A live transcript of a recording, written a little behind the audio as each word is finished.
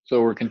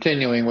So we're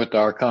continuing with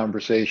our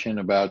conversation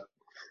about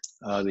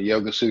the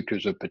Yoga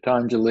Sutras of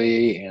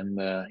Patanjali in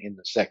the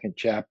second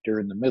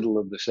chapter, in the middle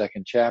of the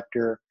second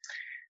chapter.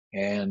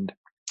 And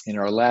in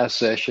our last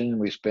session,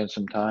 we spent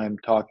some time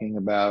talking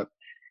about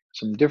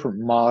some different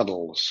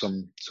models,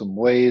 some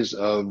ways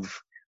of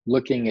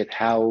looking at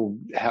how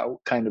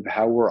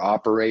we're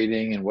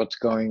operating and what's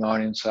going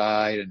on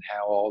inside and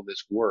how all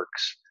this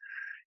works.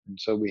 And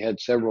so we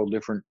had several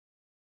different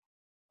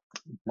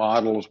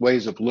models,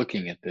 ways of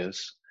looking at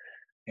this.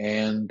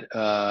 And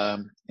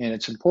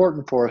it's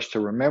important for us to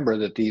remember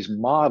that these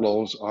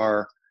models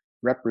are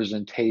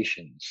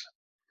representations.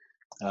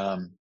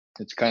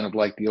 It's kind of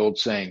like the old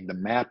saying, the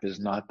map is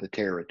not the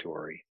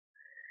territory.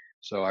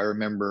 So I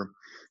remember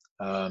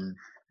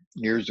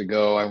years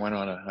ago, I went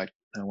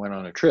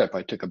on a trip.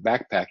 I took a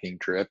backpacking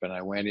trip, and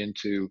I went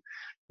into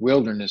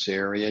wilderness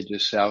area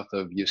just south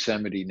of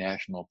Yosemite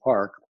National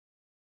Park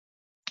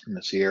in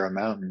the Sierra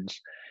Mountains.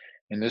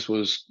 And this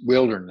was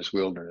wilderness.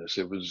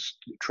 It was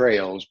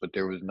trails, but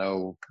there was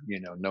no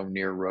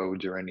near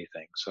roads or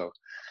anything. So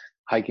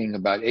hiking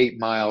about 8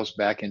 miles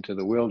back into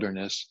the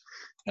wilderness,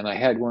 and I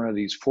had one of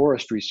these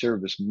Forestry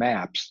Service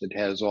maps that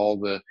has all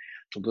the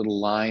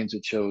little lines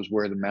that shows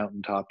where the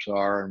mountaintops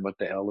are and what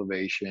the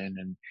elevation,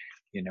 and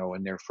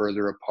when they're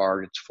further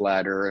apart, it's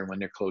flatter, and when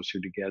they're closer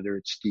together,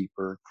 it's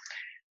steeper.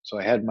 So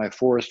I had my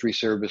Forestry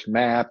Service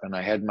map, and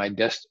I had my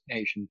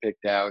destination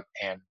picked out,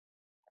 and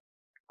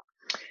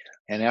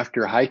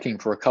after hiking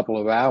for a couple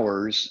of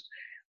hours,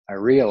 I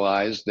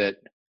realized that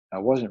I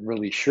wasn't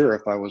really sure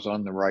if I was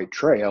on the right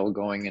trail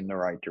going in the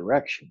right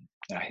direction.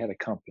 I had a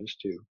compass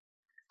too.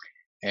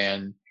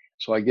 And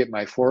so I get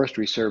my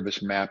Forestry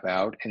Service map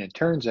out, and it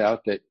turns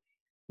out that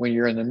when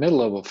you're in the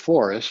middle of a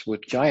forest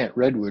with giant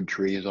redwood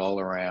trees all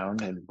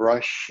around and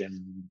brush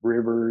and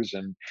rivers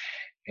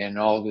and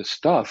all this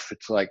stuff,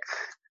 it's like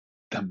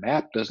the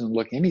map doesn't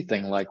look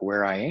anything like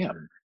where I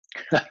am.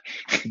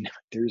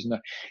 There's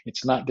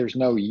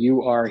no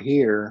 "you are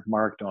here"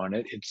 marked on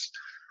it.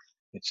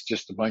 It's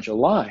just a bunch of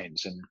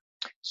lines. And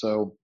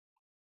so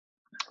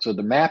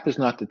the map is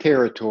not the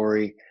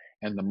territory,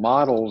 and the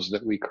models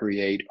that we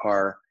create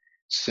are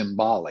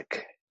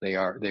symbolic. They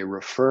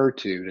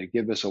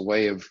give us a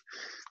way of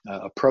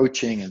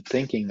approaching and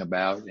thinking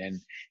about and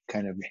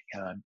kind of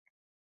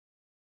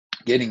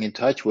getting in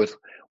touch with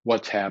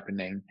what's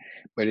happening,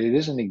 but it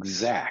isn't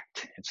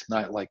exact. It's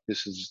not like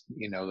this is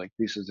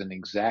an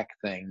exact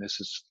thing.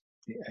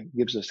 It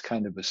gives us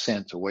kind of a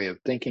sense, a way of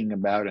thinking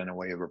about, and a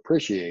way of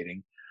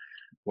appreciating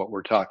what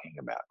we're talking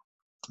about.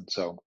 And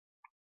so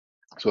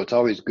it's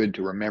always good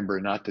to remember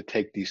not to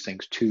take these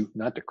things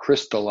not to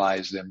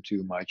crystallize them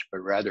too much, but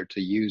rather to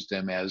use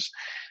them as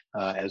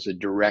a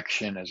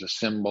direction, as a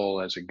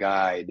symbol, as a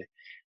guide,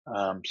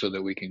 so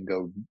that we can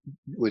go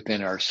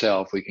within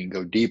ourselves. We can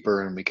go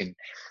deeper, and we can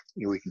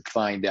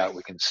find out.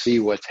 We can see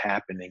what's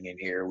happening in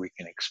here. We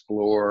can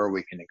explore.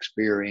 We can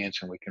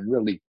experience, and we can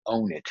really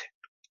own it.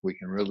 We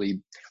can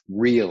really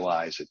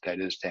realize it. That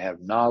is to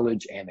have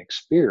knowledge and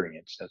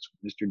experience. That's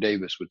what Mr.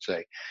 Davis would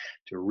say.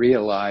 To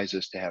realize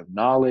is to have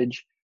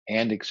knowledge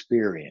and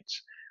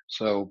experience.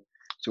 So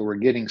we're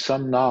getting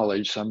some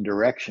knowledge, some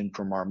direction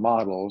from our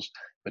models,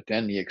 but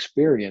then the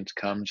experience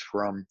comes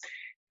from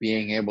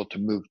being able to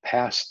move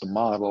past the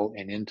model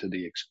and into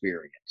the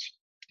experience.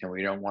 And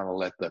we don't want to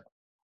let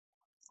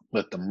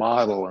the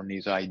model and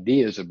these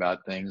ideas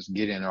about things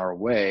get in our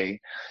way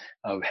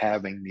of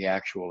having the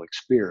actual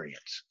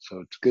experience.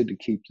 So it's good to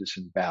keep this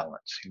in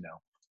balance,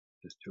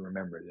 just to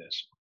remember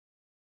this.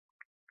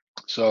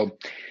 So,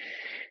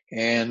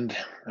 and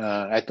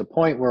at the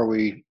point where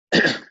we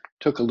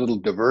took a little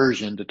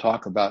diversion to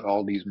talk about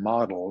all these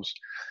models,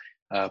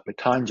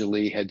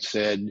 Patanjali had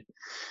said,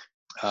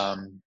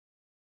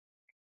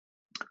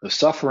 the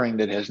suffering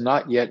that has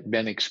not yet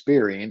been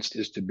experienced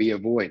is to be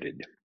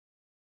avoided,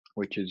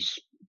 which is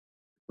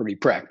pretty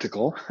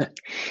practical.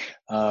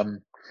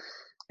 And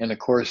of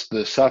course,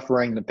 the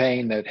suffering, the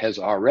pain that has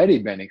already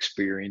been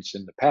experienced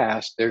in the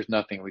past, there's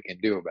nothing we can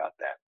do about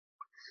that.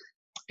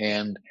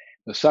 And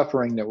the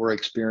suffering that we're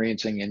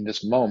experiencing in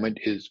this moment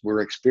this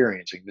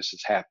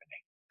is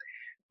happening.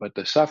 But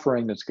the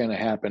suffering that's going to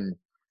happen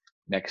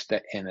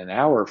in an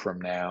hour from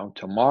now,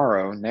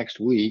 tomorrow, next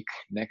week,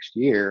 next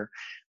year,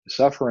 the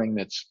suffering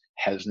that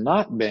has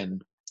not been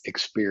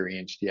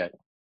experienced yet,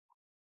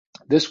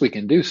 this we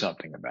can do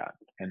something about.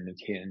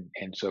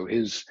 And so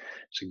his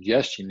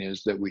suggestion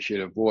is that we should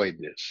avoid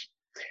this.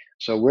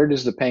 So where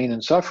does the pain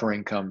and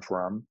suffering come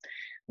from?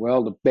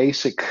 Well, the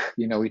basic,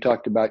 we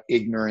talked about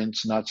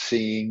ignorance, not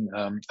seeing,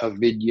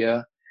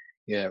 avidya,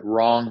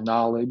 wrong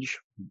knowledge,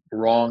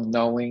 wrong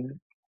knowing.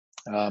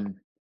 The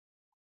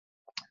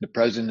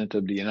President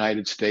of the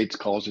United States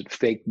calls it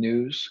fake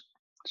news.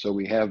 So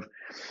we have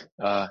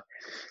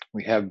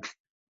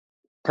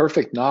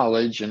perfect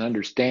knowledge and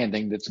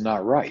understanding that's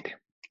not right.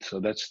 So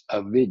that's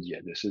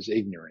avidya. This is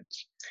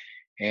ignorance,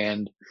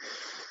 and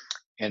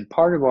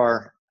part of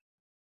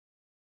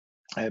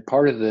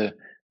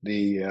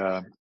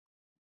the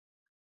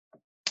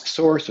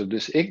source of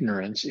this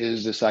ignorance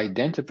is this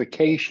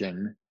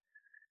identification,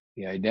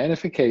 The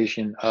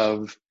identification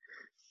of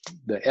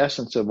the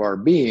essence of our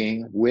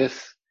being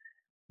with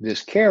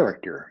this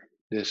character,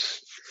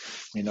 this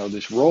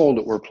role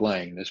that we're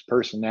playing, this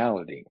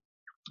personality.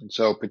 And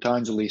so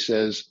Patanjali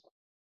says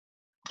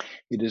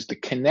it is the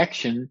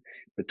connection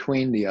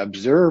between the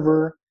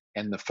observer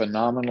and the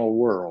phenomenal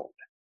world.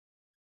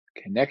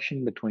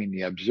 Connection between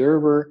the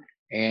observer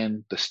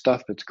and the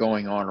stuff that's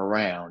going on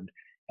around.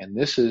 And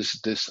this is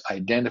this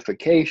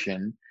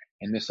identification,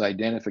 and this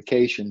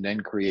identification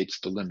then creates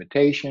the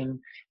limitation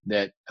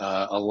that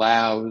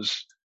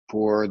allows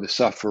for the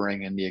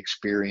suffering and the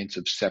experience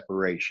of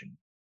separation.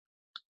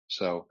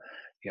 So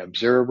the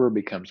observer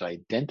becomes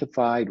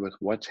identified with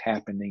what's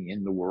happening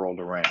in the world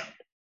around.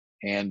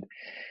 And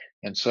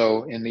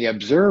so in the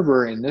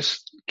observer, in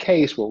this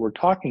case, what we're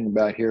talking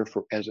about here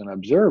as an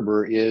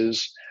observer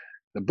is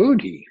the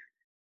buddhi.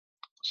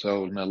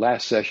 So in the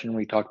last session,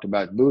 we talked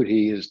about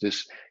buddhi is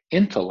this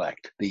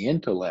intellect,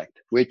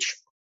 which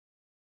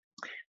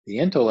the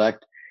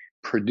intellect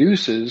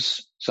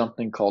produces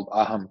something called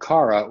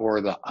ahamkara, or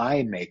the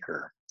I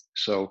maker.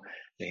 So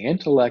the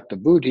intellect, the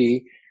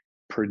buddhi,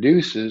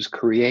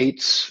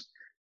 creates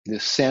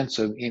this sense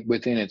of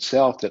within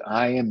itself that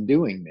I am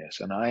doing this,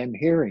 and I am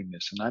hearing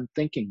this, and I'm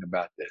thinking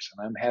about this,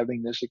 and I'm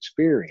having this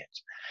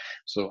experience.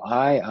 So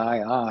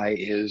I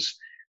is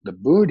the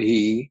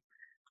buddhi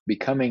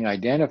becoming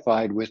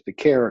identified with the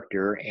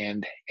character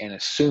and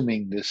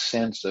assuming this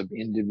sense of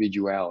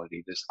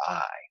individuality, this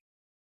I.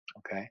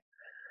 Okay?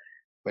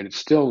 But it's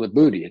still the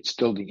buddhi, it's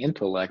still the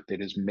intellect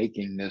that is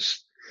making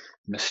this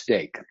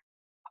mistake,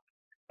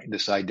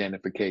 this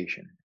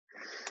identification.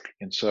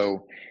 And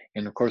so,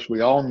 and of course, we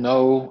all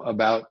know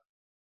about,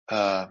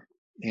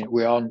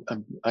 we all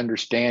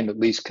understand, at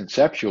least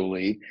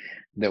conceptually,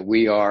 that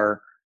we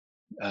are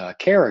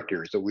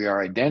characters, that we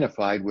are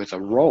identified with a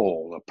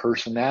role, a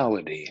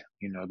personality.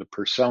 The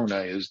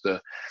persona is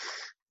the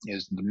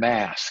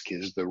mask,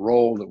 is the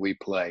role that we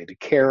play. The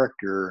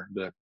character,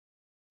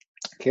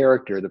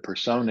 the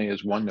persona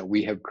is one that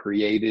we have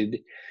created.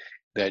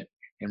 That,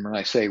 and when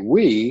I say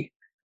we,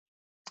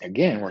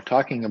 again, we're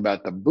talking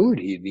about the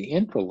buddhi, the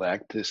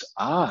intellect, this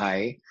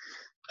I,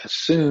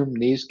 assume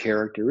these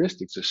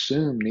characteristics,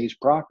 assume these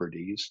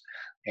properties,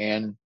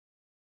 and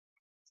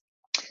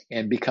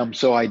become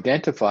so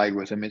identified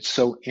with them. It's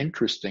so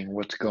interesting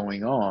what's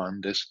going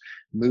on. This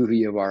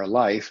movie of our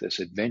life, this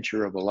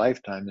adventure of a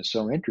lifetime is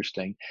so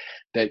interesting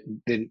that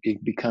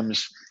it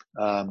becomes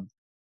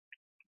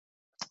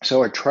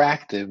so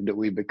attractive that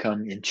we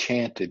become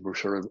enchanted. We're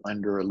sort of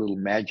under a little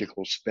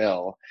magical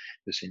spell,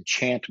 this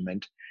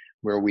enchantment,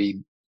 where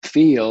we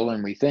feel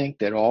and we think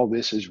that all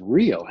this is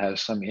real,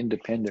 has some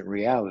independent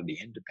reality,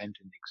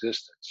 independent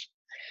existence.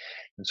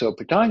 And so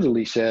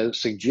Patanjali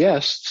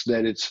suggests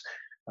that it's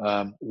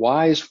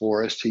wise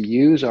for us to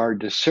use our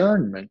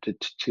discernment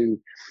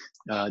to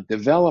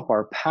develop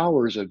our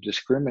powers of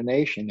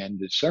discrimination and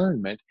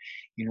discernment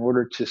in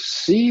order to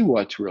see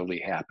what's really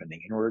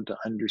happening, in order to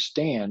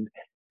understand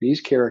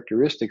these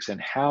characteristics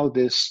and how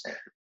this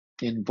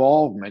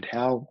involvement,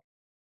 how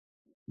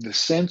the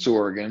sense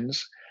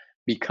organs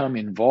become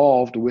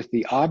involved with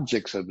the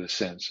objects of the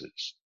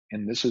senses.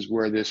 And this is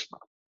where this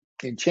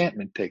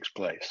enchantment takes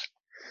place.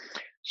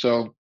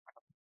 So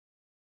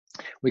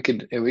we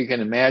can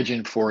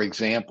imagine, for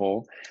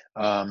example,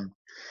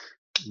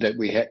 that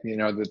we have,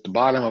 that the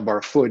bottom of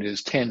our foot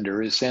is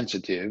tender, is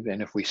sensitive,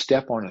 and if we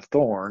step on a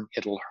thorn,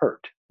 it'll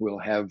hurt. We'll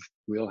have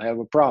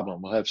a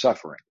problem. We'll have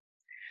suffering.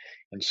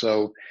 And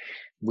so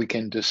we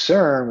can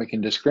discern, we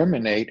can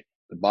discriminate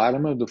the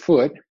bottom of the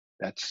foot.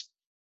 That's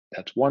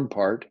one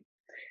part.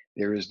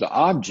 There is the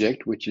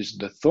object, which is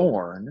the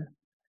thorn.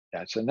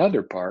 That's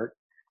another part.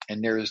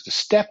 And there is the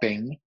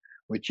stepping,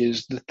 which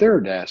is the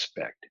third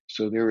aspect.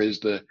 So there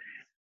is the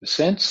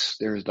sense,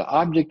 there is the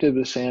object of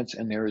the sense,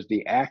 and there is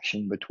the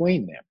action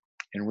between them.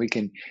 And we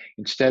can,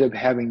 instead of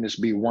having this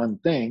be one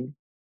thing,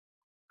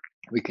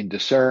 we can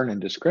discern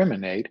and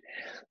discriminate.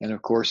 And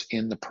of course,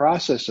 in the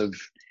process of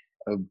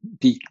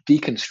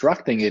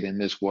deconstructing it in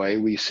this way,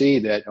 we see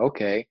that,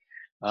 okay,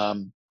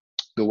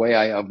 the way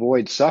I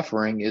avoid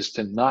suffering is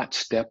to not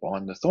step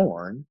on the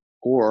thorn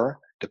or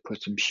to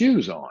put some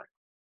shoes on.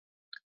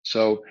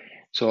 So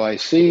I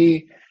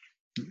see,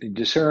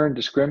 discern,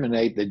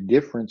 discriminate the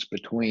difference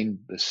between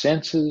the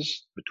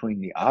senses, between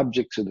the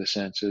objects of the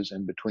senses,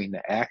 and between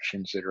the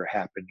actions that are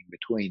happening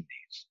between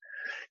these.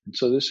 And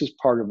so this is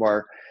part of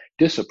our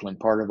discipline,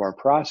 part of our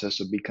process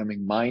of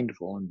becoming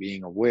mindful and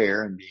being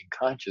aware and being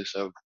conscious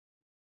of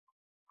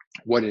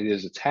what it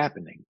is that's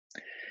happening.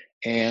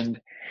 And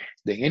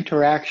the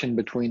interaction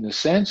between the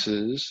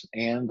senses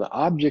and the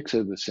objects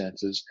of the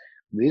senses,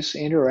 these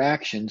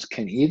interactions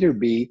can either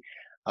be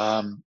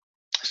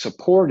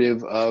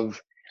supportive of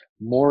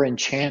more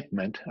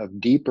enchantment, of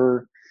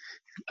deeper,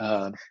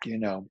 falling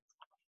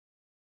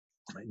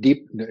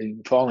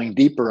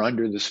deeper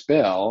under the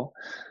spell,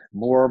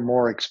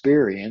 more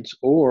experience,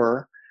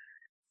 or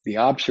the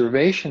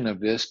observation of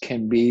this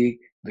can be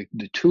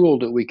the tool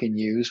that we can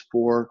use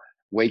for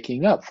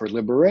waking up, for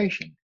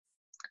liberation.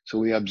 So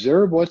we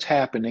observe what's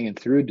happening, and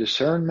through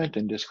discernment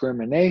and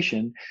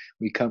discrimination,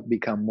 we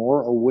become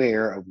more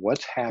aware of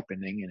what's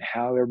happening and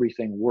how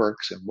everything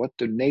works and what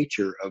the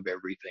nature of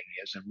everything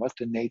is and what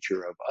the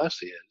nature of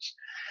us is.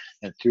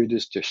 And through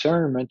this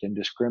discernment and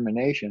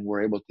discrimination,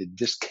 we're able to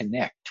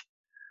disconnect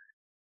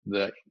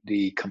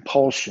the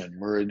compulsion.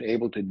 We're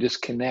able to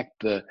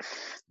disconnect the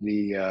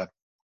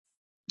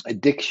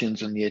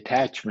addictions and the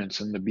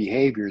attachments and the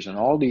behaviors and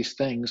all these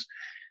things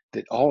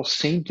that all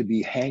seem to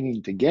be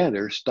hanging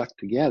together, stuck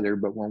together.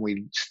 But when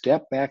we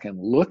step back and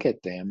look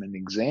at them and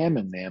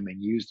examine them and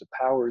use the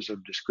powers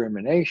of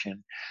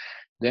discrimination,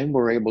 then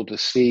we're able to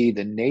see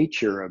the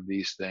nature of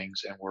these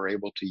things, and we're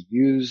able to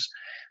use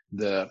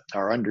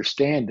our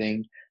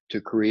understanding to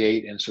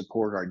create and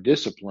support our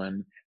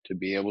discipline to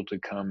be able to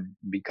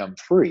become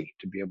free,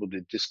 to be able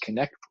to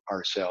disconnect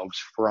ourselves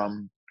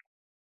from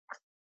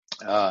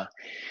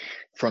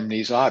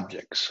these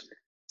objects.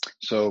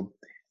 So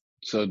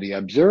the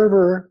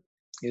observer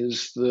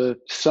is the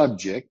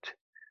subject,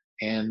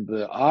 and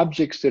the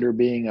objects that are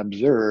being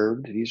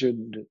observed, these are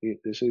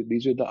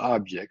the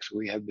objects.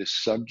 We have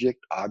this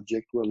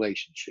subject-object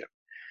relationship.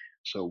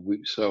 So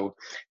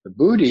the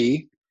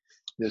buddhi,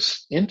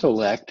 this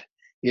intellect,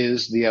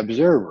 is the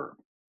observer.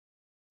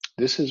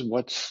 This is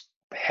what's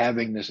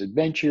having this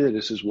adventure.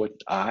 This is what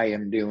I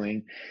am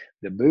doing.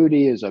 The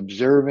buddhi is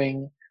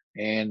observing,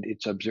 and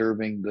it's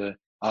observing the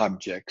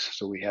objects.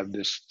 So we have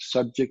this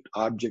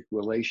subject-object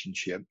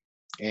relationship,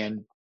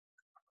 and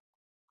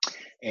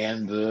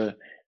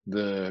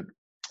the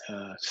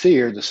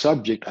seer, the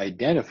subject,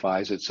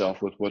 identifies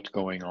itself with what's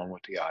going on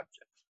with the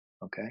object.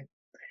 Okay,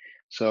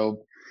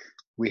 so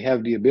we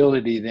have the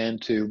ability then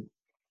to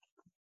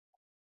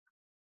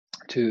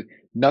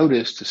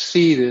notice, to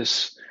see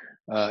this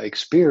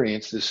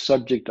experience, this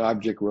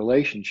subject-object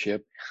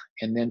relationship,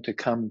 and then to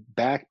come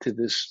back to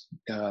this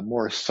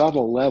more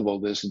subtle level,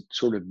 this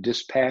sort of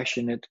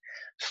dispassionate,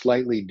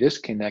 slightly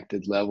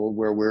disconnected level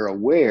where we're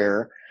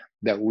aware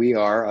that we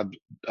are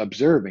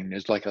observing.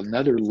 There's like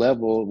another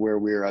level where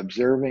we're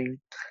observing.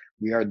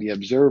 We are the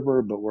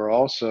observer, but we're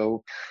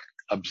also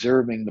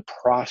observing the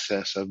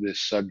process of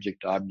this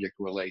subject-object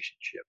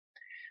relationship.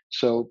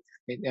 So,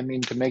 I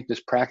mean, to make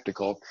this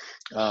practical,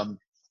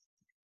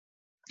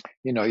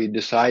 you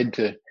decide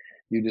to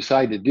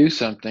do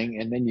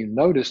something, and then you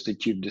notice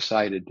that you've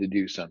decided to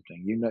do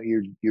something.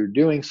 You're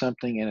doing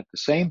something, and at the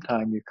same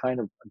time, you're kind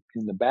of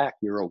in the back,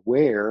 you're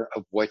aware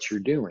of what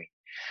you're doing.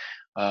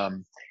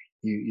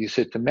 You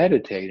sit to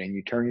meditate, and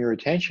you turn your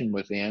attention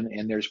within,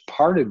 and there's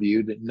part of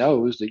you that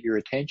knows that your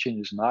attention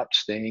is not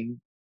staying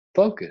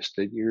focused,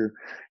 that your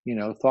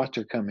thoughts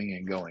are coming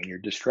and going, you're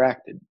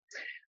distracted.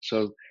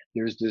 So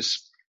there's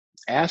this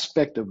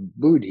aspect of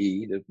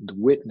buddhi, the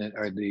witness,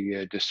 or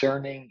the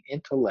discerning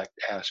intellect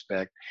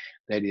aspect,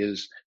 that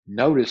is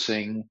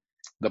noticing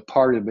the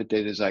part of it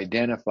that is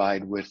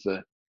identified with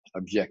the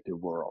objective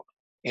world.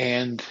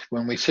 And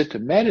when we sit to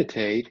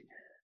meditate,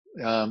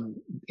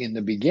 in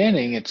the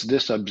beginning, it's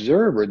this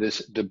observer,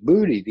 the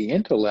buddhi, the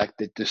intellect,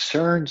 that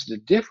discerns the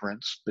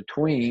difference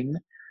between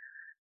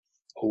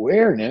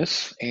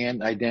awareness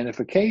and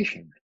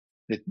identification.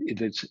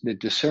 That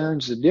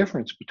discerns the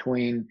difference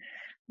between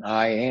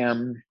I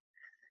am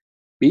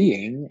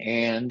being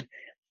and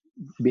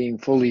being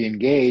fully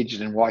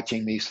engaged and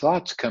watching these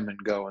thoughts come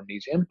and go and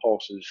these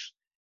impulses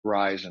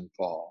rise and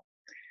fall.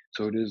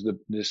 So it is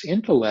this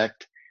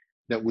intellect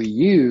that we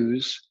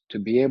use to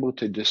be able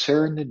to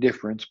discern the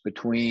difference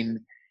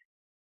between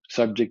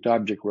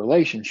subject-object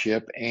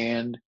relationship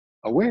and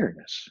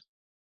awareness.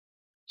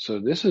 So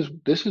this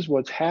is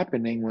what's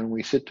happening when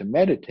we sit to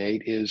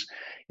meditate.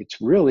 It's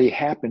really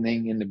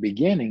happening in the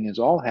beginning, is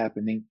all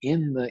happening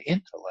in the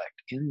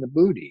intellect, in the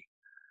buddhi.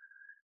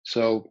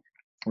 So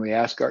we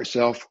ask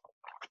ourselves,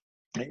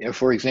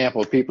 for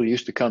example, people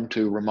used to come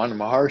to Ramana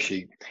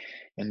Maharshi,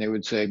 and they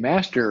would say,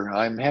 "Master,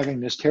 I'm having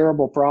this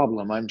terrible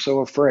problem. I'm so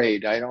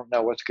afraid. I don't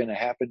know what's going to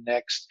happen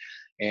next,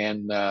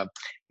 and I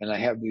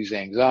have this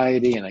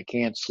anxiety, and I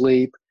can't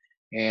sleep."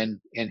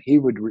 And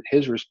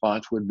his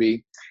response would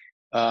be,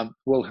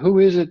 "Well, who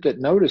is it that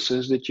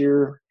notices that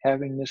you're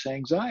having this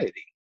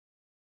anxiety?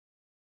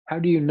 How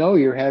do you know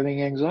you're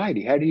having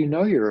anxiety? How do you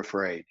know you're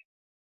afraid?"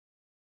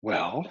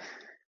 Well,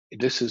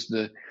 this is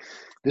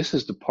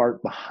the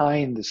part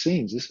behind the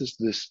scenes. This is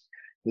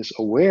this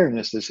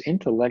awareness, this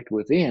intellect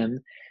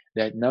within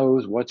that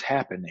knows what's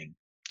happening.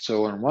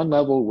 So on one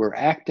level, we're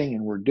acting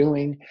and we're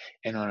doing,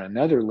 and on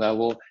another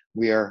level,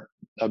 we are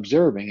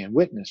observing and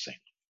witnessing.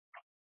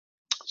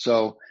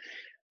 So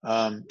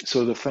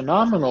the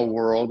phenomenal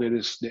world, it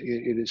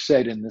is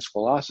said in this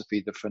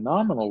philosophy, the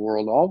phenomenal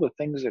world, all the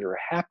things that are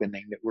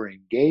happening that we're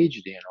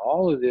engaged in,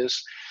 all of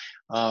this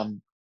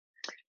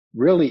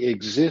really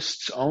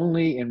exists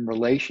only in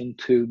relation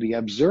to the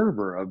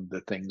observer of the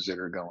things that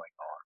are going on.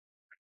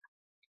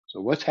 So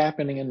what's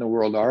happening in the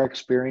world, our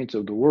experience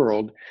of the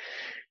world,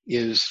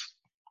 is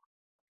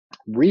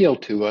real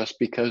to us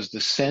because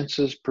the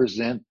senses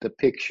present the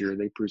picture,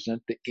 they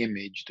present the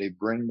image, they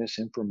bring this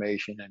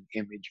information and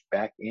image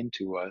back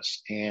into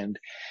us. And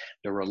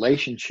the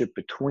relationship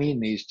between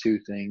these two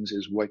things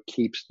is what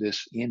keeps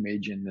this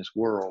image in this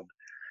world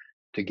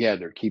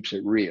together, keeps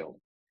it real.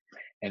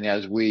 And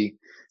as we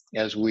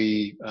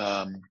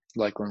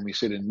like when we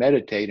sit and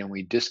meditate and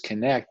we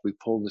disconnect, we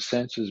pull the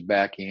senses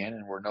back in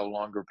and we're no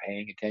longer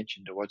paying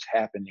attention to what's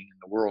happening in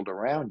the world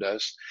around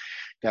us,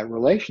 that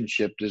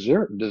relationship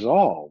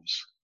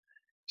dissolves.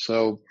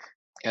 So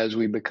as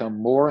we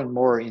become more and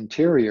more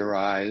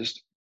interiorized,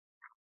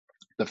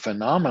 the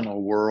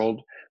phenomenal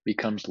world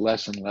becomes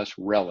less and less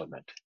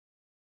relevant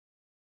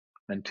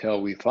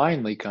until we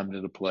finally come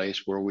to the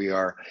place where we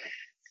are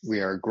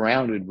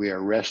grounded, we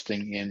are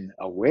resting in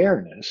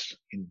awareness,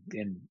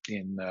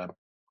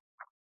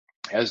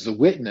 as the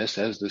witness,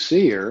 as the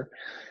seer,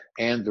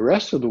 and the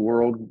rest of the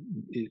world,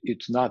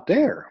 it's not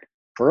there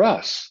for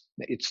us.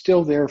 It's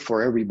still there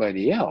for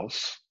everybody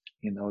else.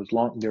 As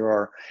long there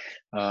are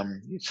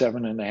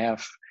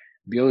 7.5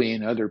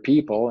 billion other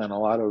people, and a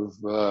lot of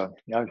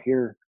out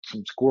here,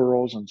 some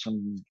squirrels and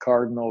some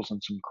cardinals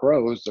and some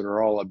crows that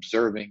are all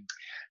observing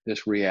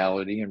this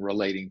reality and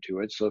relating to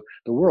it. So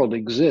the world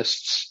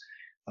exists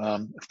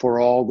for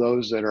all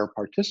those that are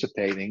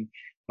participating.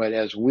 But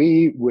as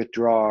we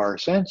withdraw our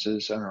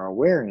senses and our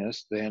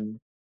awareness, then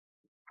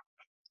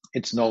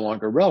it's no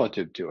longer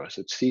relative to us.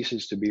 It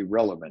ceases to be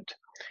relevant.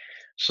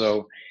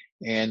 So,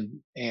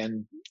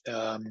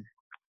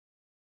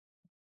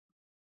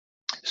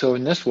 so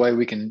in this way,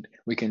 we can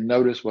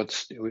notice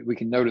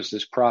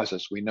this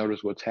process. We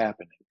notice what's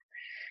happening,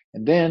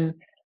 and then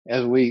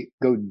as we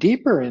go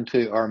deeper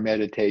into our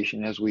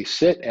meditation, as we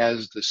sit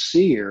as the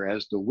seer,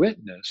 as the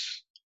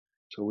witness,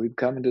 so we've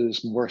come into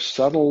this more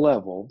subtle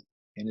level.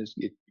 And it's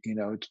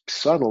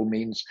subtle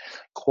means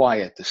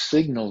quiet. The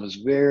signal is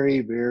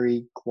very,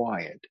 very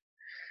quiet.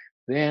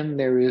 Then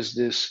there is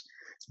this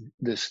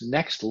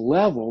next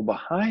level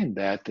behind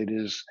that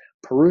is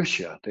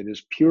Purusha, that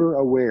is pure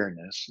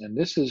awareness. And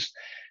this is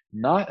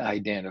not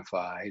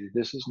identified.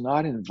 This is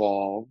not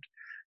involved.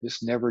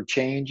 This never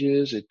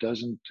changes. It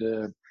doesn't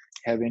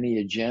have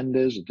any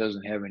agendas. It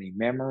doesn't have any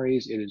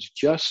memories. It is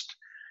just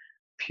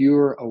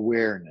pure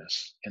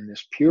awareness. And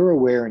this pure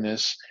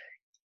awareness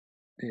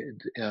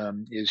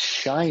is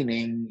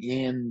shining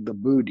in the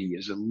buddhi,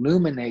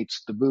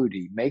 illuminates the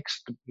buddhi,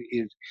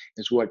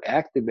 is what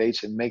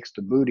activates and makes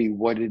the buddhi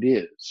what it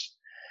is.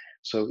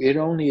 So it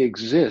only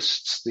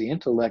exists, the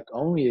intellect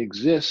only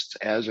exists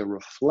as a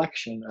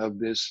reflection of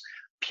this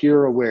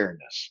pure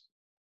awareness.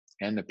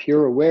 And the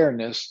pure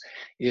awareness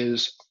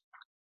is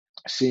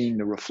seeing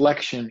the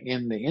reflection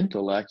in the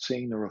intellect,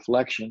 seeing the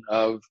reflection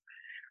of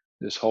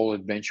this whole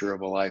adventure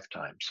of a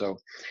lifetime. So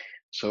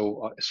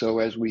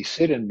as we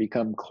sit and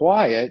become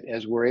quiet,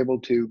 as we're able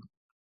to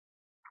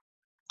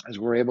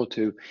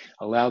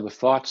allow the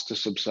thoughts to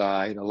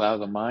subside, allow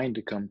the mind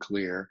to come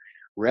clear,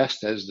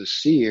 rest as the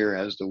seer,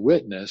 as the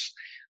witness,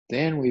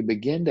 then we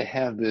begin to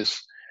have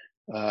this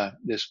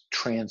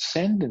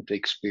transcendent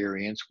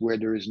experience where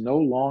there is no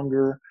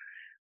longer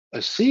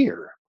a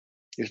seer.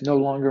 There's no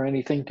longer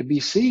anything to be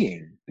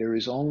seeing. There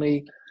is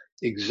only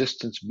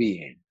existence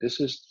being.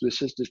 This is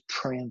the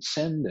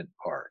transcendent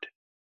part.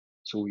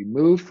 So we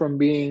move from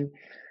being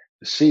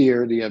the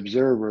seer, the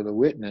observer, the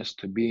witness,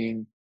 to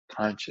being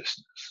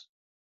consciousness.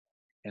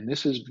 And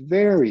this is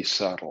very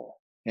subtle.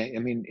 I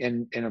mean,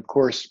 and of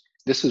course,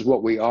 this is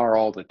what we are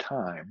all the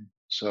time.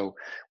 So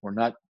we're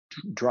not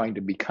trying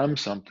to become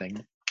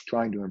something,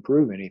 trying to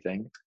improve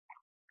anything.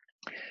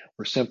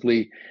 We're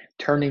simply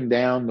turning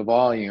down the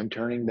volume,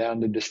 turning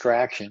down the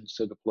distractions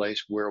to the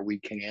place where we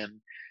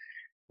can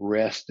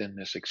rest in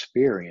this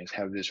experience,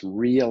 have this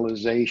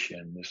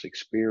realization, this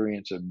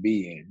experience of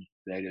being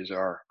that is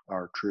our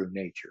true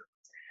nature.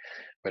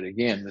 But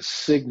again, the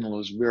signal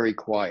is very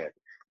quiet.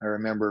 I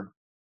remember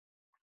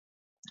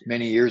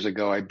many years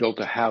ago, I built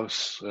a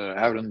house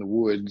out in the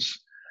woods,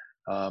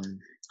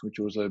 which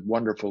was a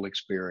wonderful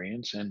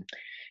experience.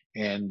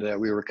 And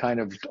we were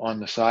kind of on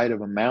the side of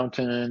a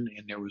mountain,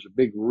 and there was a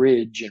big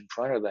ridge in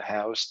front of the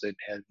house that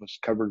was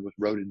covered with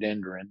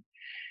rhododendron.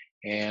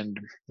 And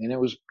it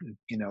was,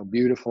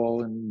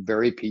 beautiful and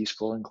very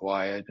peaceful and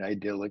quiet,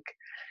 idyllic.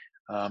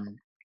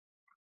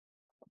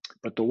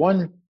 But the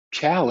one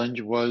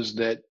challenge was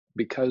that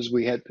because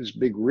we had this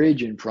big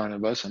ridge in front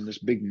of us and this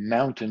big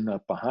mountain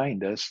up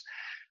behind us,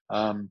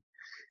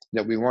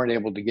 that we weren't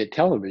able to get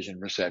television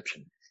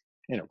reception.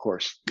 And of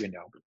course,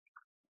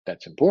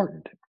 that's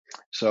important.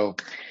 So,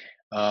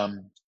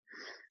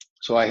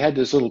 so I had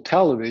this little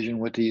television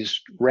with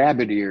these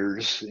rabbit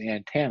ears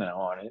antenna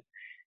on it,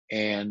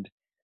 and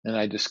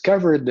I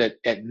discovered that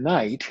at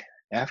night,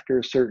 after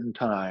a certain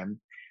time,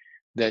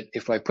 that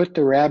if I put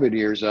the rabbit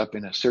ears up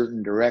in a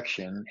certain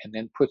direction and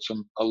then put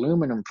some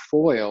aluminum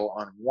foil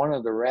on one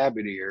of the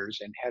rabbit ears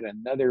and had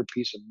another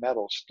piece of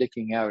metal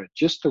sticking out at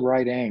just the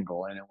right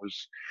angle, and it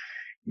was,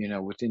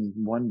 within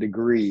 1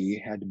 degree,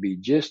 had to be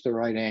just the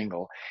right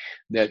angle,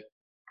 that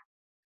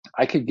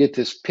I could get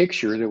this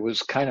picture that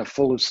was kind of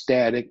full of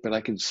static, but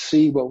I could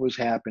see what was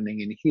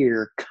happening and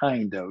hear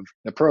kind of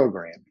the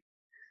program.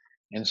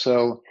 And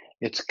so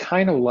it's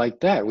kind of like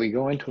that. We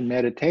go into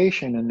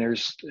meditation and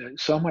there's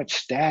so much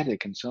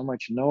static and so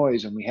much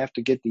noise, and we have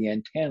to get the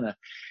antenna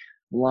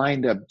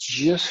lined up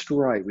just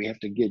right. We have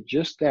to get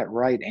just that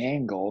right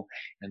angle,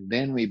 and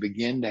then we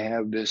begin to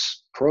have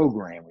this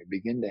program. We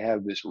begin to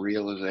have this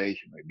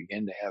realization. We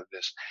begin to have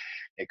this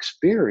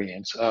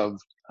experience of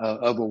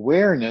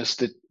awareness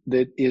that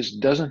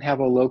doesn't have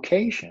a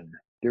location.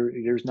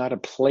 There's not a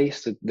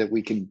place that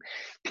we can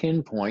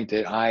pinpoint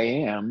that I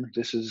am.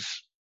 This is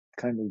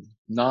kind of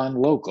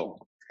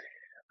non-local,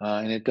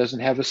 and it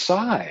doesn't have a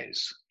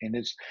size, and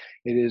it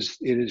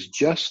is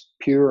just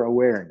pure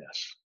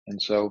awareness.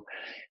 And so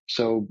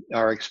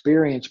our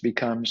experience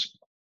becomes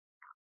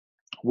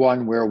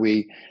one where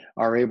we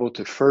are able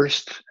to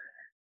first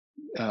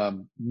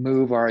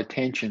move our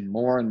attention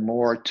more and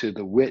more to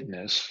the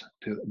witness,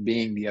 to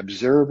being the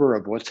observer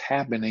of what's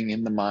happening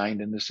in the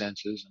mind and the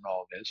senses and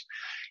all this.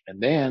 And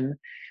then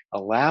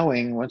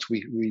allowing, once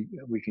we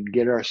can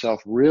get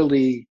ourselves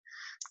really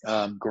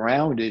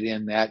grounded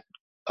in that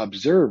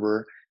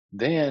observer,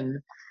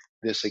 then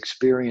this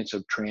experience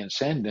of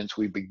transcendence,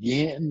 we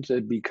begin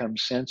to become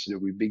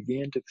sensitive. We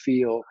begin to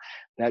feel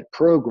that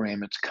program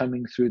that's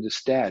coming through the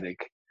static,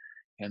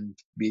 and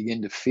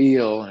begin to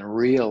feel and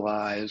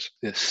realize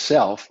this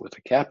self with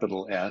a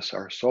capital S,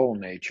 our soul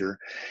nature,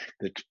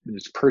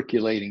 that's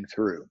percolating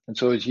through. And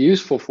so it's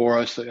useful for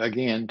us,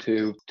 again,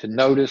 to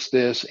notice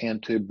this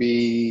and to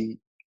be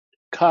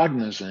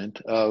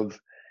cognizant of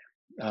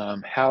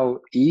how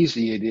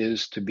easy it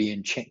is to be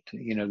enchanted.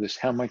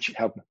 How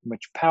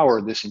much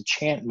power this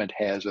enchantment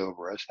has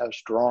over us, how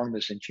strong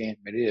this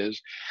enchantment is,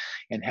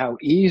 and how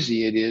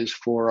easy it is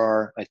for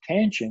our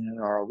attention and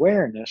our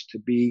awareness to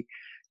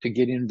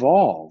get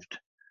involved,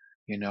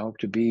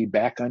 to be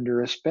back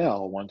under a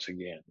spell once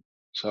again.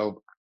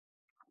 So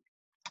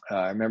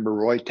I remember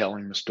Roy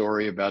telling the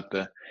story about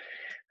the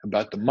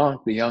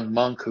monk, the young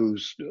monk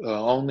whose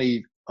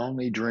only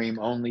dream,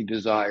 only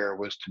desire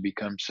was to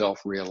become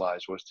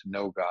self-realized, was to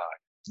know God.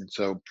 And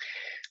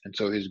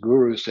so his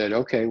guru said,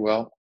 okay,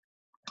 well,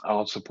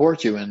 I'll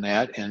support you in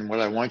that. And what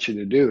I want you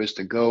to do is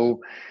to go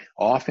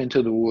off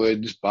into the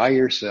woods by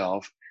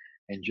yourself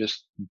and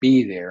just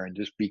be there and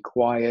just be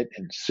quiet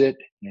and sit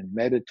and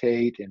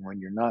meditate. And when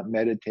you're not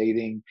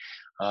meditating,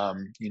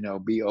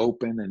 be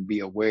open and be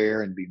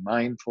aware and be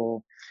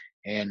mindful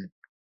and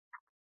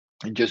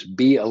just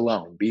be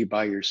alone, be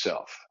by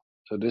yourself.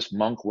 So this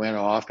monk went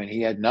off and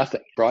he had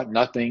nothing, brought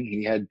nothing.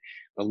 He had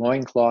the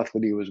loincloth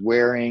that he was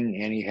wearing,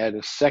 and he had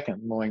a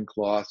second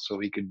loincloth so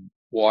he could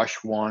wash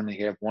one.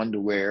 He had one to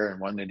wear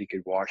and one that he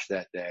could wash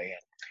that day.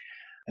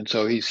 And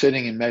so he's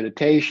sitting in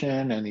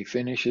meditation, and he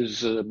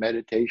finishes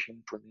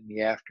meditation in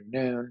the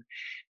afternoon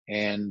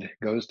and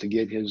goes to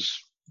get his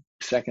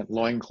second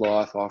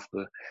loincloth off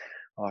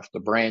the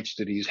branch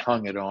that he's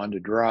hung it on to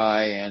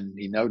dry, and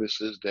he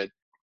notices that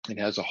it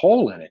has a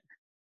hole in it.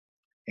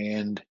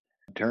 And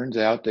it turns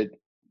out that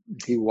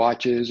he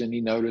watches and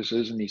he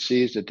notices and he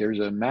sees that there's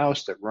a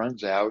mouse that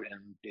runs out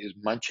and is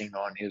munching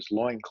on his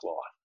loincloth.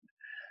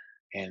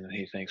 And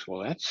he thinks,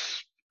 well,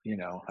 that's,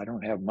 I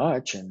don't have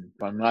much, and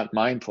if I'm not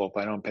mindful, if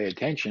I don't pay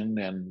attention,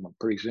 then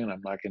pretty soon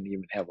I'm not going to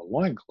even have a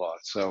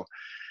loincloth. So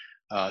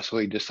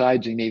he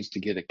decides he needs to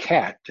get a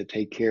cat to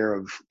take care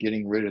of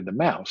getting rid of the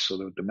mouse, so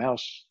that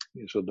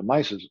the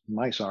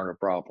mice aren't a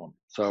problem.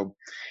 So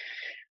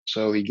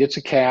he gets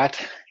a cat,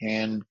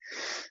 and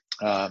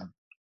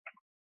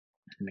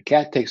the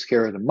cat takes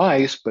care of the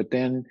mice, but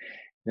then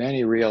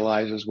he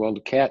realizes, well,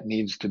 the cat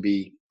needs to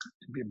be,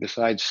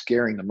 besides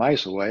scaring the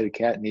mice away, the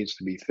cat needs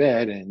to be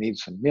fed, and it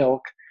needs some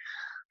milk.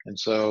 And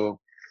so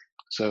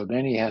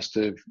then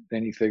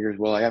he figures,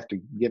 well, I have to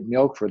get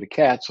milk for the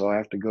cat, so I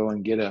have to go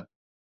and get a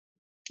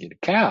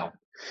cow.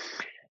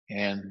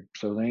 And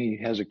so then he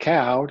has a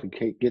cow to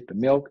get the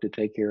milk to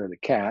take care of the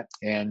cat.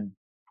 And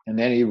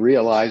then he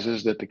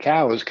realizes that the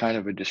cow is kind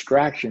of a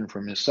distraction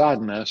from his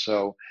sadhana.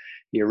 So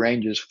he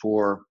arranges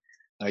for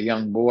a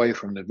young boy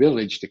from the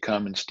village to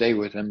come and stay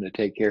with him to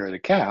take care of the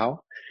cow.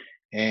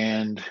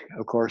 And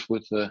of course,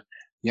 with the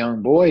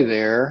young boy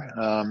there,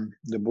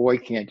 the boy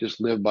can't just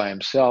live by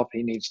himself.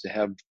 He needs to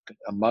have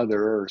a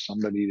mother or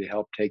somebody to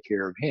help take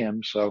care of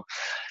him. So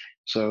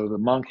the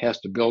monk has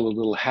to build a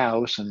little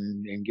house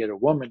and get a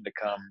woman to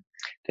come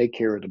take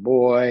care of the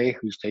boy,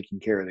 who's taking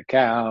care of the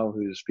cow,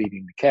 who's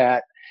feeding the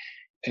cat.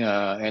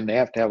 And they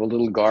have to have a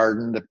little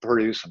garden to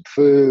produce some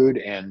food.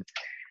 And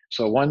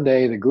so one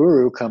day the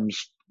guru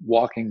comes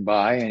walking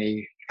by, and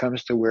he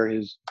comes to where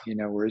his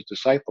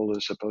disciple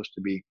is supposed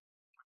to be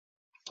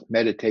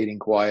meditating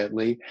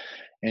quietly.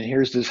 And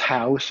here's this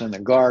house and a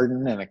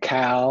garden and a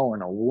cow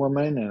and a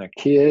woman and a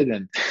kid.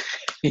 And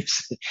he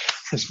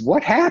says,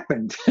 what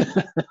happened?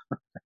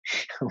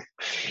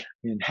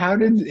 And how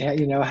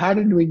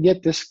did we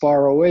get this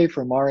far away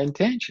from our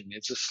intention?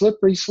 It's a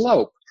slippery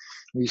slope.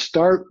 We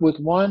start with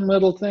one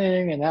little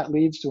thing, and that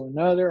leads to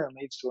another and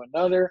leads to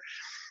another.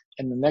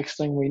 And the next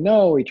thing we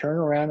know, we turn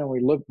around and we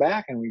look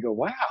back and we go,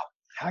 wow,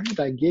 how did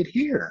I get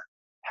here?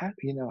 How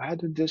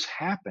did this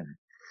happen?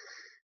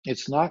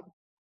 It's not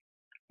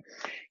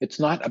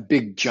a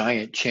big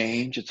giant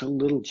change. It's a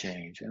little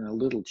change and a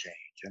little change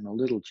and a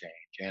little change.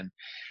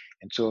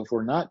 And so if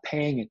we're not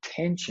paying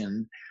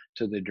attention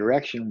to the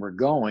direction we're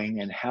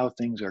going and how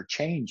things are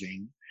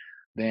changing,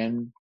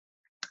 then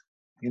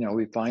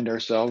we find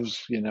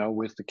ourselves,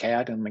 with the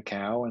cat and the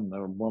cow and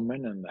the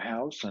woman and the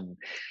house,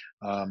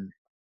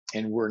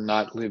 and we're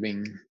not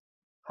living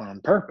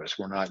on purpose.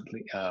 We're not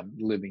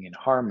living in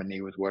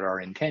harmony with what our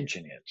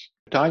intention is.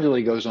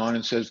 Patanjali goes on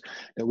and says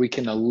that we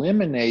can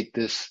eliminate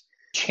this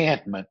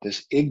enchantment,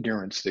 this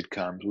ignorance that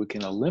comes. We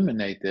can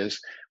eliminate this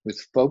with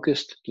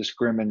focused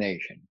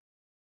discrimination.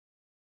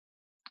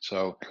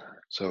 So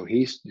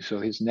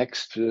his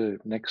next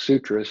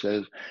sutra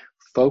says,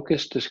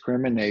 focused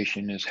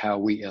discrimination is how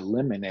we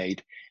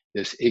eliminate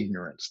this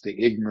ignorance, the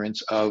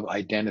ignorance of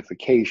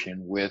identification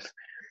with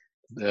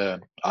the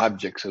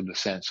objects of the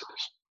senses.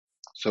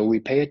 So we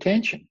pay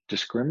attention.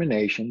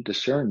 Discrimination,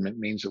 discernment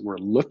means that we're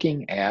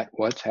looking at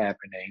what's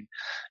happening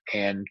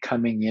and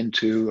coming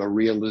into a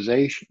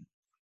realization.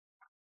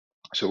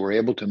 So we're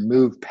able to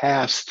move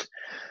past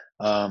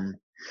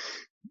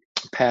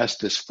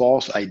this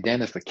false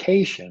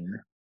identification,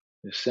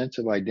 this sense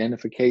of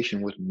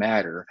identification with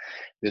matter,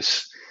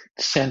 this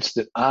sense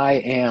that I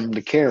am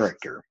the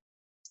character.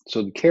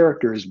 So the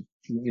character is,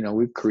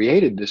 we've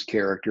created this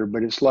character,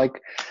 but it's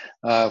like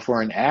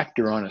for an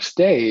actor on a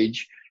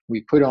stage,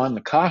 we put on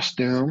the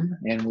costume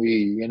and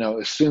we,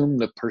 assume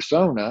the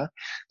persona,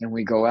 and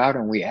we go out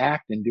and we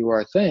act and do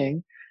our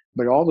thing.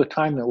 But all the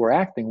time that we're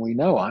acting, we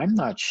know I'm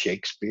not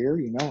Shakespeare,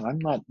 I'm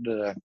not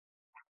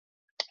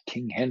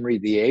King Henry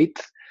VIII.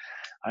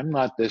 I'm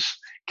not this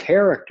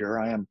character.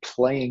 I am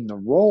playing the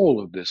role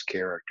of this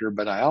character,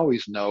 but I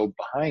always know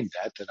behind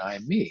that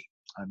I'm me.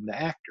 I'm the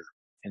actor.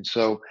 And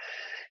so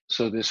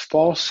this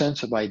false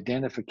sense of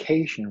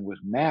identification with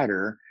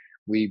matter,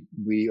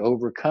 we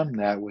overcome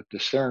that with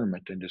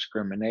discernment and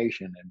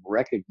discrimination, and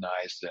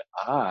recognize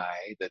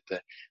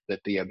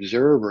that the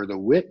observer, the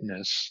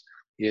witness,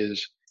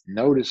 is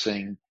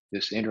noticing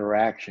this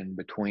interaction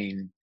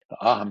between the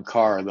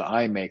ahamkara, the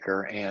I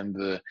maker, and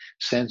the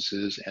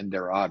senses and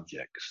their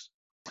objects.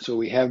 So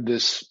we have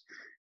this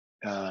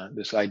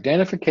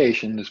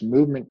identification, this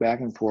movement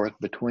back and forth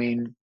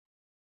between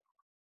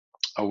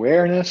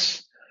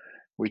awareness,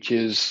 which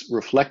is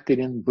reflected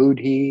in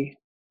buddhi,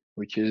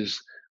 which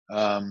is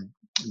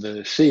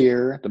the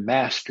seer, the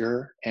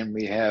master, and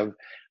we have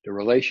the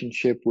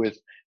relationship with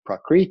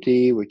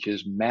prakriti, which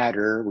is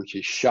matter, which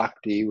is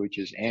shakti, which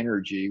is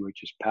energy,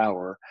 which is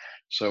power.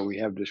 So we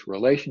have this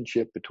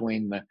relationship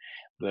between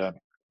the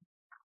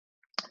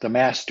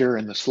master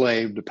and the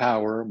slave, the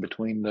power,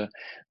 between the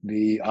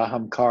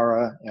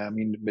ahamkara,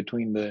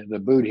 between the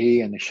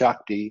buddhi and the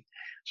shakti.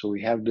 So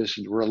we have this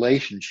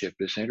relationship,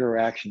 this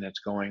interaction that's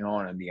going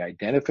on, and the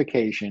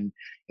identification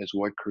is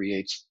what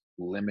creates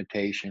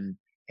limitation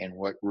and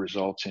what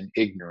results in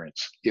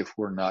ignorance if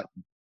we're not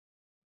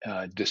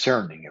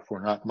discerning, if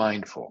we're not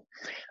mindful.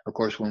 Of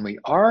course, when we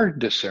are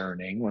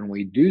discerning, when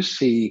we do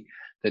see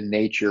the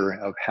nature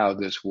of how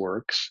this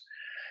works,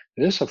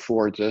 this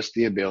affords us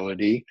the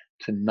ability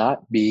to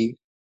not be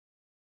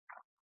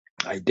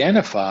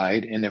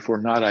identified. And if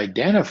we're not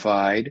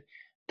identified,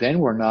 then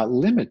we're not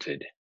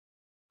limited.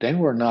 Then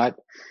we're not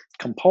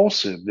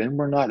compulsive. Then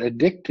we're not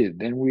addicted.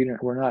 Then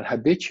we're not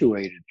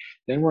habituated.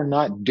 Then we're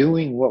not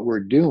doing what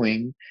we're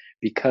doing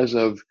because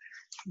of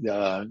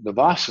the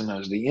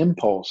vasanas, the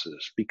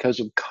impulses, because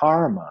of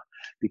karma,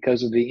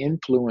 because of the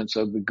influence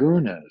of the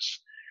gunas.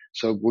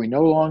 So we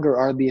no longer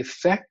are the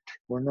effect.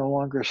 We're no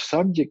longer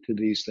subject to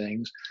these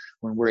things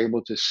when we're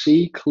able to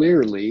see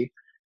clearly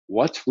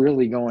what's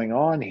really going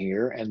on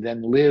here and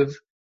then live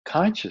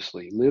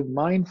consciously, live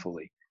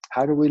mindfully.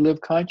 How do we live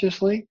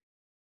consciously?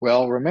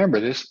 Well, remember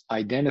this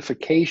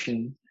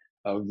identification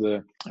of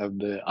the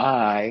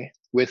I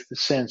with the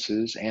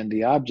senses and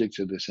the objects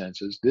of the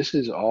senses. This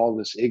is all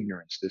this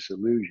ignorance, this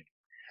illusion.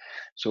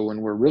 So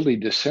when we're really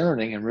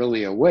discerning and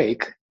really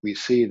awake, we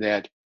see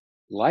that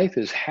life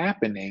is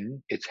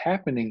happening. It's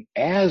happening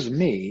as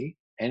me,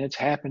 and it's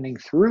happening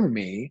through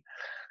me,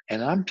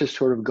 and I'm just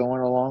sort of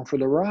going along for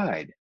the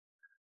ride.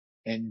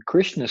 And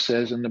Krishna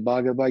says in the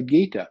Bhagavad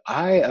Gita,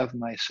 I of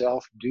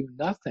myself do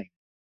nothing.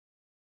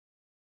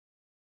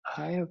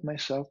 I of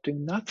myself do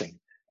nothing,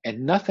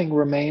 and nothing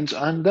remains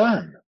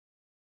undone.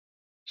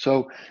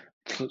 So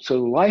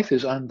life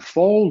is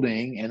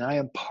unfolding, and I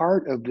am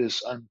part of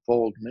this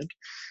unfoldment,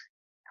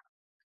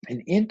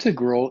 an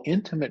integral,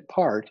 intimate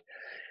part,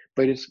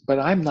 but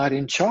I'm not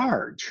in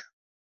charge.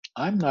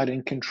 I'm not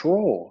in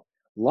control.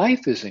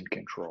 Life is in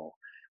control.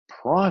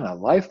 Prana,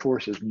 life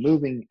force, is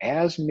moving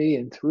as me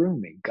and through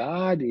me.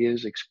 God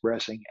is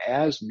expressing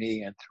as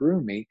me and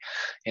through me.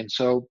 And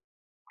so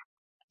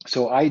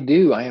I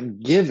am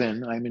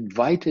given, I'm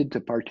invited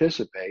to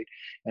participate,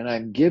 and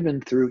I'm given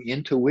through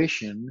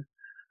intuition.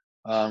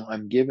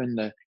 I'm given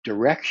the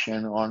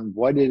direction on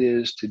what it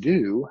is to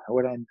do,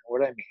 what I'm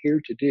here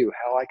to do,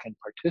 how I can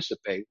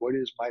participate, what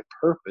is my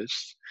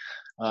purpose.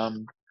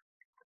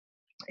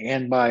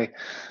 And by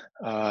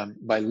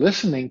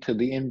listening to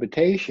the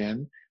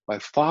invitation, by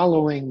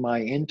following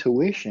my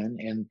intuition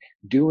and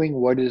doing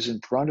what is in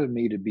front of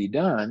me to be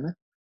done,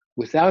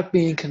 without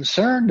being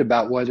concerned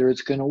about whether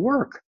it's going to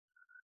work,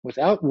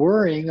 without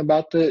worrying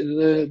about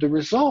the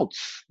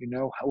results,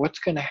 what's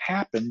going to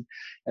happen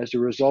as a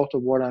result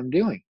of what I'm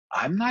doing.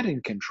 I'm not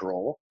in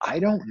control. I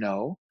don't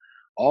know.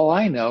 All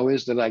I know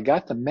is that I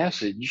got the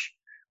message.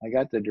 I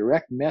got the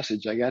direct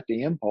message. I got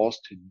the impulse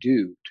to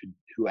do,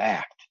 to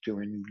act, to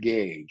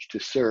engage, to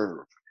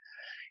serve.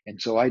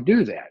 And so I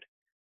do that.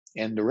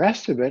 And the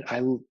rest of it,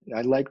 I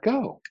let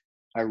go.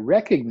 I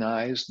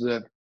recognize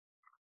the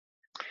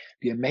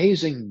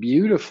amazing,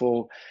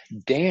 beautiful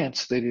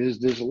dance that is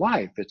this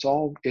life. It's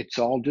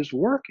all just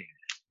working.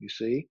 You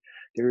see,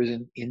 there is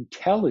an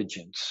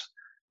intelligence,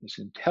 this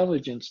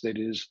intelligence that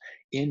is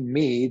in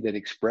me that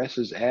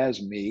expresses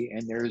as me,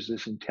 and there is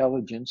this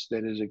intelligence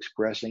that is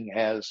expressing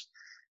as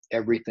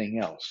everything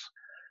else.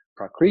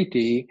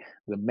 Prakriti,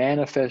 the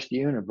manifest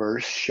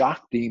universe,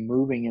 Shakti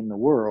moving in the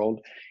world,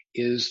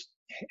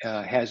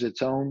 has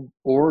its own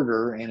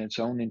order and its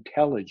own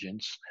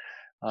intelligence,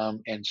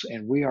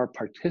 and we are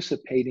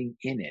participating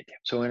in it.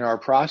 So in our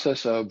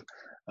process of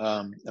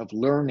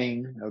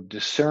learning, of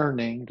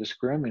discerning,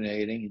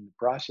 discriminating, in the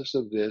process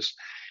of this,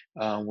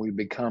 we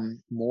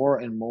become more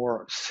and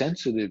more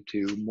sensitive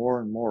to,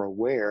 more and more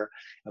aware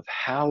of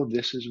how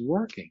this is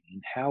working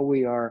and how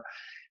we are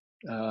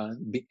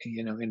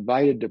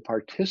invited to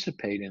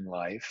participate in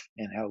life,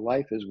 and how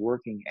life is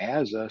working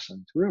as us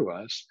and through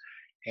us,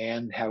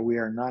 and how we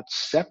are not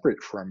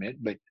separate from it,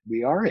 but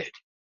we are it.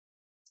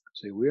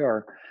 See, we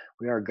are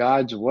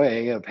God's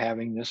way of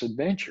having this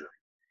adventure.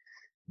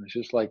 It's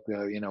just like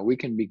we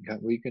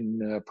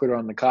can put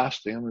on the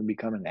costume and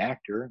become an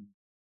actor,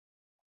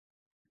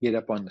 get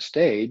up on the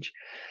stage,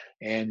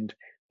 and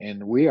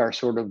we are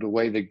sort of the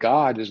way that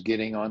God is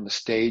getting on the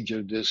stage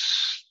of this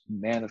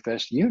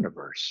manifest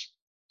universe.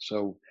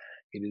 So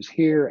it is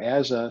here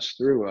as us,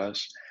 through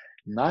us,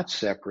 not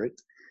separate,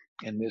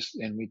 and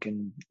we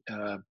can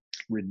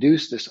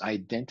reduce this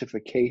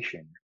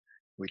identification,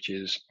 which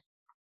is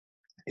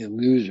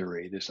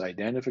illusory, this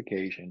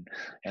identification,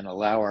 and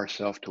allow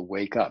ourselves to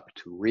wake up,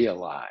 to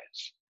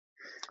realize.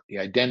 The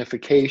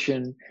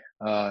identification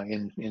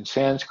in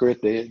Sanskrit,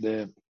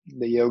 the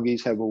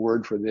yogis have a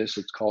word for this.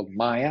 It's called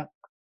Maya.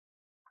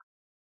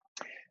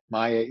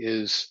 Maya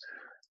is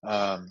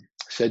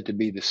said to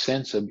be the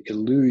sense of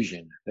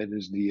illusion. That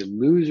is the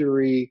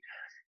illusory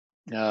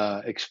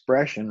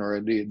expression,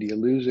 or the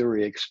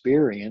illusory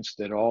experience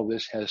that all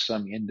this has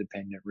some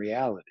independent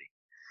reality.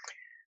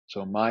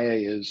 So Maya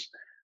is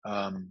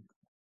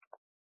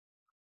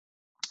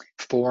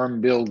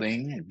form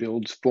building. It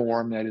builds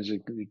form. That is,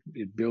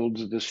 it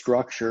builds the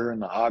structure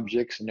and the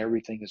objects, and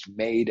everything is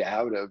made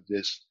out of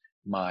this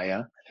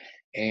Maya.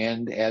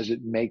 And as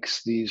it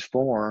makes these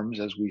forms,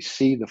 as we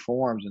see the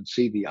forms and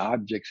see the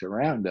objects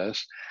around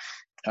us,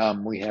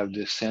 we have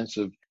this sense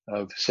of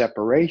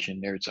separation.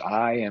 There's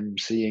I am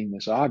seeing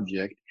this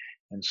object.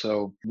 And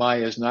so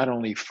Maya is not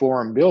only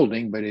form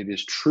building, but it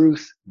is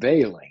truth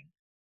veiling.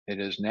 It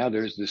is now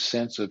there's this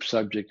sense of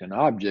subject and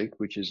object,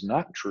 which is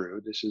not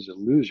true. This is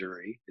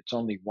illusory. It's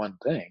only one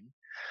thing.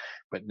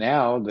 But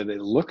now that it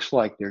looks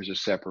like there's a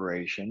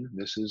separation,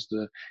 this is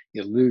the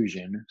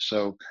illusion.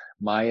 So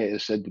Maya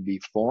is said to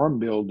be form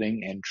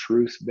building and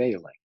truth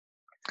veiling.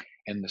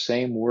 And the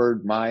same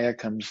word Maya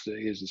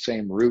is the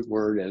same root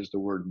word as the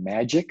word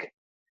magic.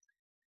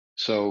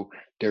 So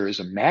there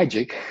is a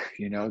magic,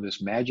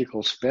 this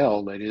magical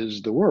spell that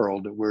is the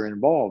world that we're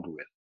involved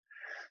with.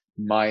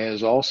 Maya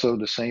is also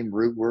the same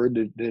root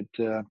word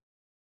that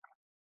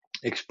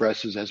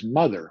expresses as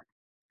mother.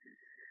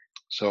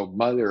 So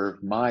mother,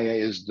 Maya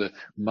is the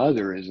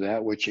mother, is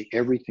that which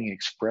everything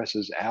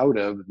expresses out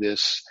of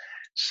this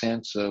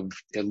sense of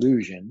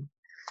illusion.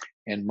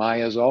 And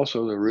Maya is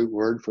also the root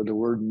word for the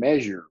word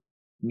measure,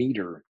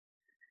 meter.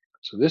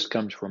 So this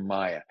comes from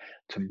Maya,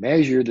 to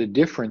measure the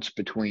difference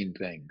between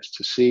things,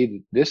 to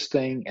see this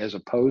thing as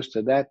opposed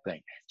to that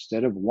thing.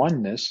 Instead of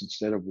oneness,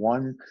 instead of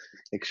one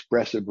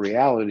expressive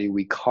reality,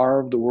 we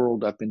carve the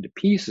world up into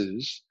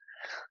pieces,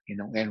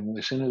 and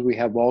as soon as we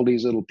have all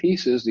these little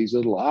pieces, these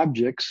little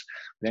objects,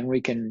 then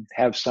we can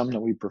have some that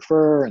we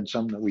prefer and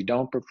some that we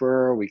don't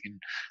prefer. We can,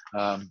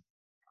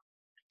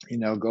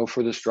 go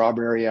for the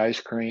strawberry ice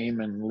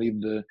cream and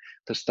leave the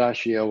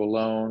pistachio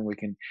alone.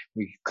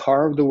 We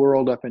carve the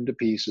world up into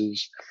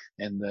pieces,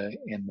 and the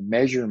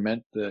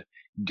measurement, the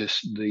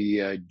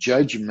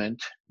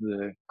judgment,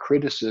 the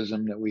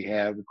criticism that we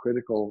have, the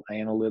critical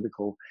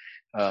analytical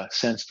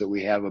sense that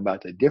we have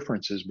about the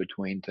differences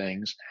between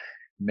things,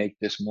 make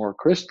this more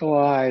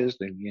crystallized,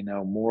 and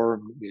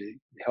more, it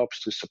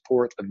helps to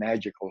support the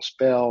magical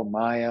spell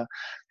Maya,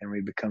 and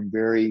we become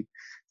very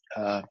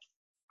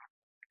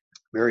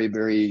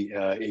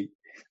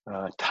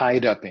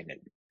tied up in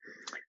it.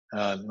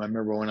 I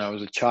remember when I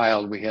was a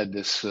child, we had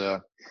this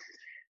there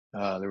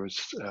was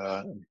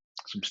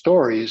some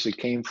stories that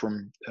came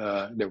from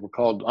that were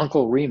called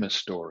Uncle Remus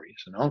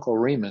stories. And Uncle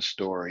Remus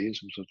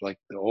stories was like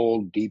the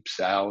old Deep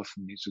South,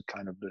 and these are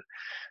kind of the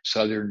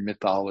Southern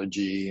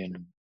mythology.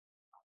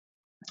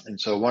 And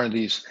so one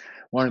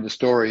of the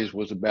stories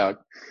was about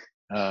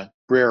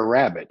Brer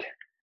Rabbit.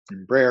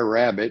 And Brer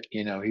Rabbit,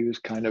 he was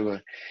kind of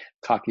a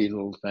cocky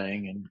little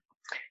thing.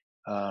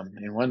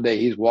 And one day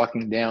he's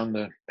walking down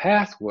the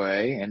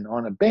pathway, and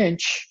on a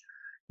bench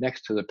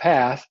next to the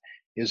path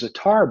is a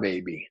tar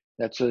baby.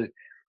 That's a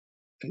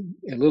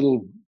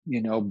little,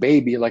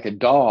 baby, like a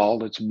doll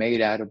that's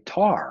made out of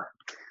tar.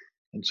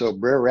 And so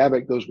Brer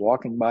Rabbit goes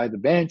walking by the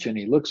bench, and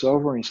he looks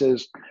over and he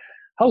says,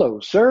 "Hello,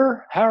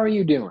 sir. How are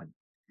you doing?"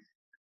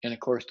 And of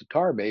course, the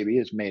tar baby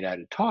is made out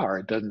of tar.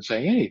 It doesn't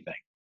say anything.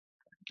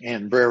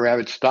 And Brer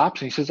Rabbit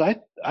stops and he says,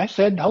 I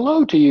said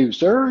hello to you,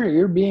 sir.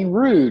 You're being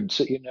rude.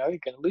 So, you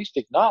can at least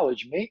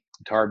acknowledge me.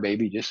 The tar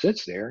baby just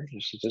sits there.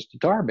 It's just a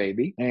tar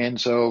baby. And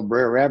so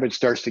Brer Rabbit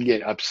starts to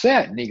get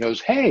upset, and he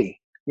goes, "Hey,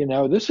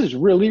 this is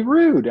really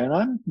rude,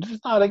 and this is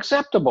not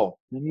acceptable."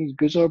 And he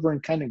goes over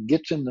and kind of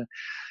gets in the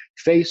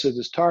face of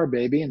this tar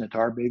baby, and the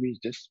tar baby's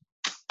just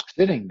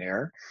sitting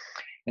there.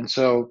 And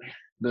so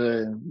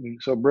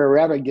Brer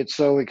Rabbit gets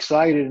so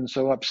excited and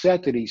so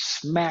upset that he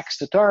smacks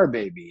the tar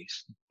baby,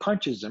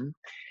 punches him.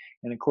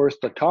 And of course,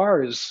 the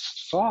tar is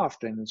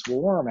soft and it's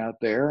warm out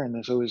there.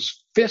 And so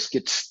his fist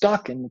gets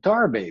stuck in the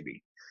tar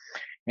baby.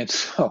 And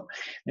so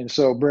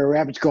Brer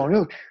Rabbit's going,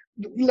 "Oh,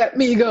 let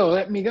me go,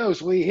 let me go."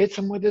 So he hits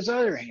him with his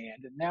other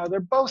hand, and now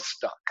they're both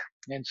stuck.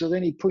 And so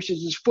then he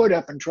pushes his foot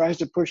up and tries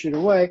to push it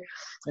away.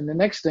 And the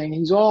next thing,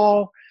 he's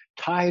all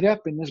tied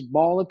up in this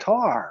ball of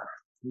tar.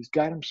 He's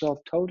got himself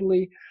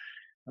totally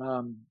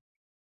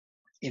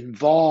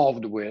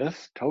involved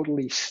with,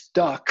 totally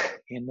stuck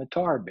in the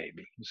tar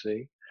baby, you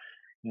see.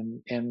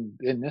 And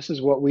this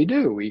is what we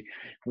do. We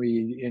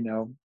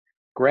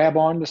grab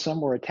onto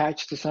something, we're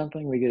attached to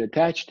something, we get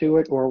attached to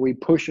it, or we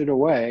push it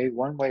away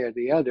one way or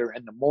the other.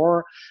 And the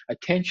more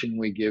attention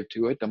we give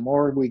to it, the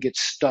more we get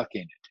stuck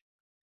in it,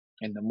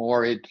 and the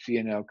more it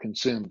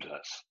consumes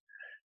us.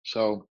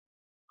 So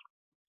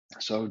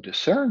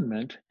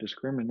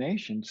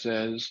discrimination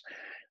says,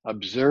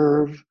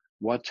 observe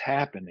what's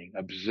happening,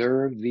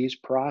 observe these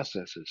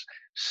processes,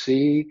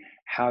 see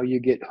how you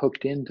get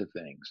hooked into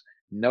things,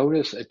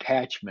 notice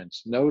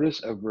attachments,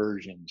 notice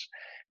aversions,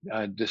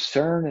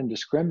 discern and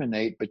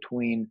discriminate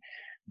between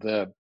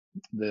the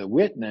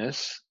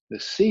witness, the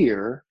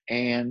seer,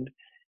 and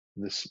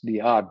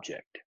the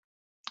object,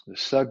 the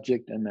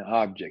subject and the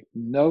object.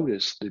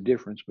 Notice the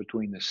difference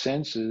between the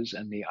senses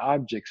and the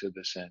objects of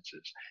the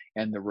senses,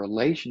 and the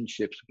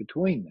relationships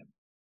between them.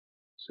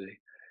 See?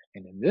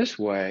 And in this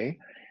way,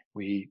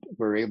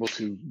 we're able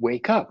to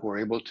wake up. We're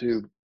able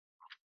to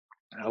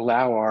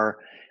allow our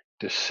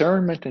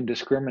discernment and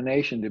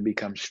discrimination to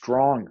become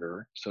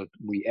stronger. So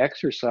we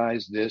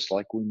exercise this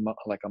like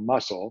a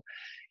muscle,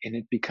 and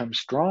it becomes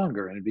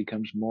stronger and it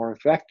becomes more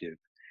effective.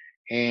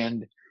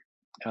 And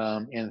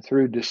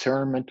through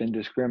discernment and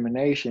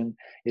discrimination,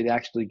 it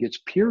actually gets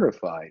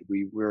purified.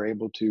 We're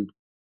able to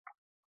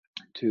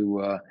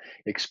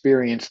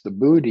experience the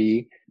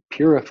buddhi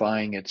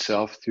purifying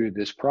itself through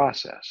this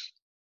process.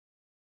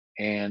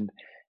 And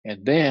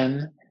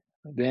then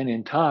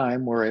in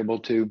time, we're able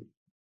to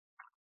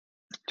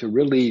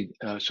really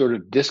sort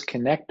of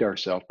disconnect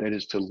ourselves, that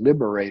is, to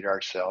liberate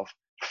ourselves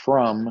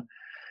from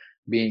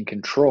being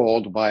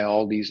controlled by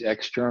all these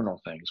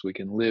external things. We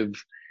can live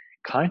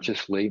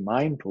consciously,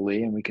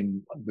 mindfully, and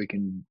we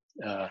can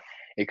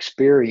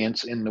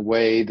experience in the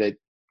way that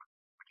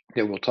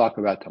we'll talk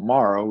about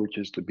tomorrow, which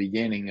is the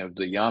beginning of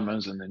the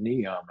yamas and the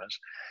niyamas.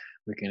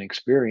 We can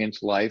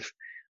experience life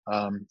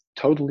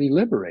totally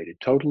liberated,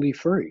 totally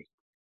free.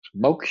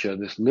 Moksha,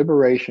 this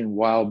liberation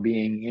while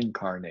being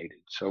incarnated.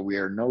 So we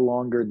are no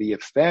longer the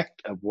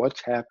effect of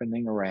what's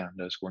happening around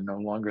us. We're no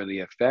longer the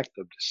effect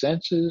of the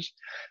senses.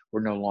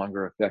 We're no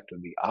longer effect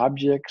of the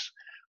objects.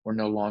 We're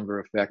no longer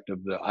effect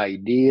of the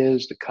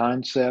ideas, the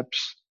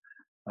concepts,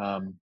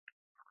 and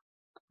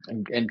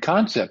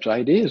concepts,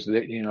 ideas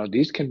that,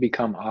 these can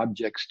become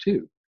objects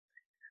too.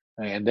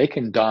 And they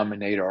can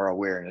dominate our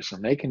awareness,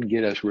 and they can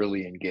get us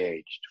really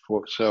engaged.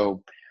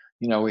 So,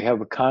 we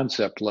have a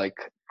concept like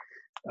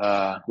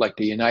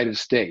the United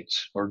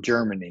States or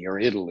Germany or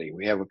Italy.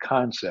 We have a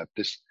concept.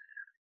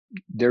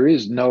 There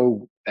is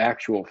no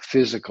actual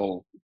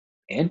physical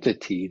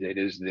entity that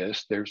is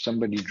this. There's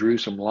somebody drew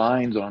some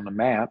lines on the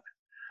map,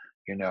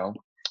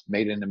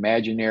 made an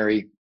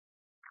imaginary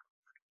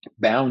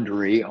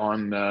boundary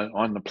on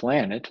the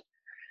planet,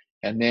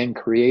 and then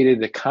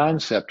created a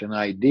concept, an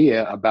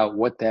idea about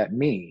what that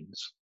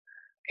means.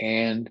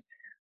 And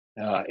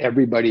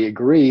everybody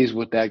agrees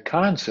with that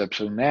concept.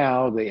 So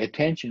now the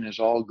attention is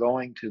all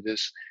going to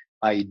this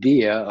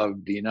idea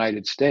of the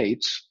United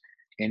States,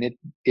 and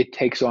it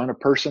takes on a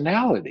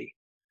personality.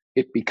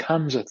 It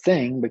becomes a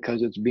thing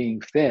because it's being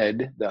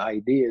fed. The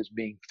idea is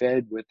being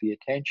fed with the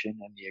attention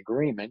and the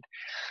agreement.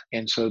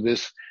 And so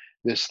this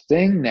this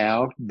thing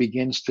now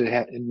begins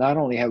to not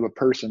only have a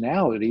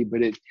personality,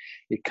 but it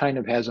kind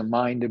of has a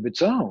mind of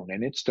its own,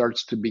 and it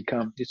starts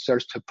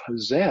to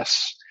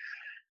possess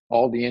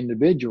all the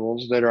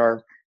individuals that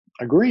are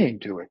agreeing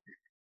to it.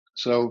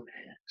 So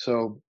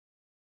so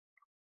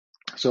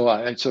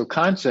so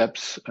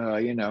concepts,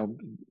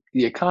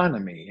 the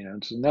economy,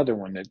 it's another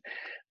one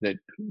that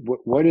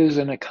what is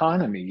an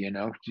economy?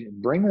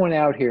 Bring one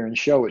out here and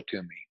show it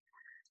to me.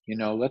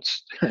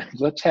 Let's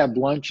let's have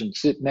lunch and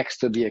sit next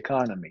to the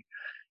economy.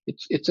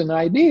 It's an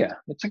idea.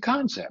 It's a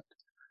concept.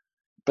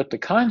 But the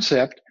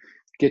concept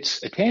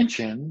gets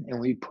attention, and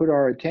we put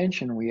our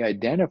attention, we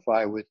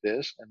identify with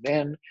this,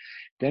 and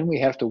then we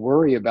have to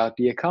worry about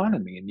the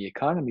economy, and the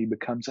economy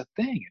becomes a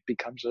thing. It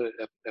becomes a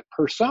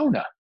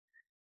persona,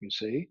 you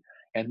see,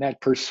 and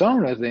that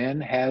persona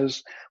then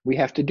we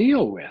have to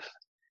deal with.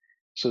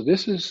 So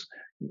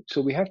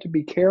so we have to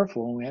be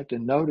careful, and we have to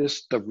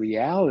notice the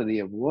reality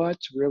of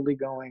what's really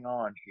going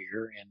on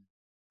here, and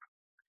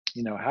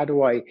how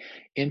do I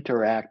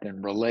interact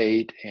and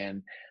relate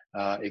and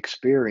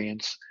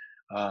experience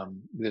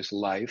this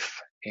life,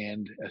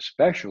 and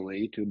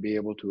especially to be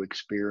able to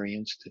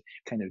experience, to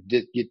kind of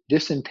get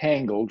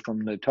disentangled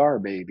from the tar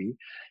baby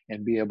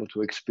and be able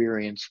to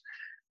experience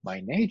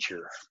my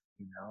nature.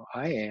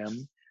 I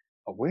am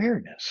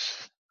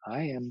awareness.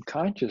 I am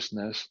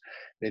consciousness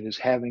that is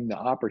having the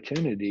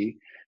opportunity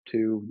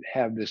to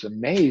have this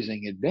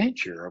amazing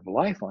adventure of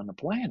life on the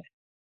planet.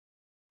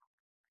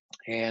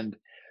 And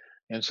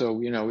so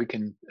we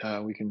can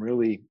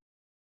really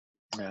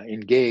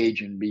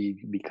engage and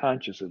be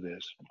conscious of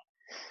this.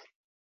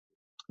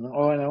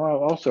 Oh, and I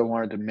also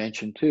wanted to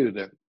mention too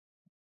that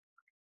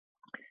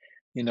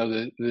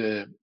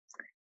the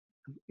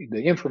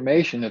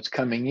information that's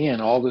coming in,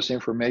 all this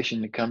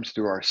information that comes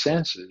through our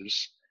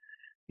senses,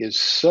 is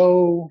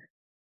so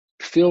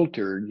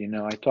filtered.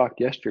 I talked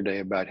yesterday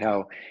about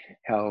how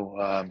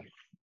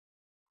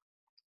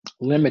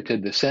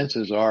limited the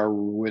senses are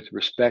with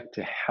respect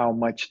to how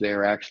much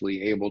they're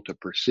actually able to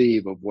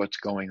perceive of what's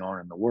going on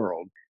in the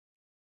world.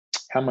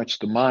 How much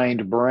the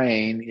mind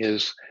brain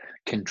is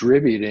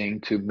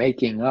contributing to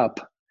making up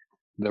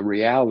the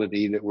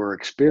reality that we're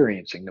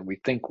experiencing, that we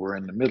think we're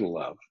in the middle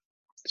of.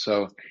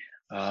 So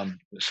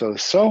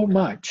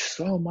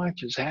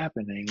much is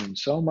happening, and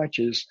so much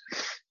is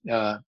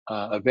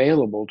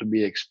available to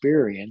be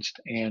experienced,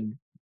 and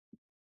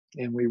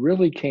we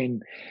really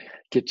can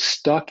get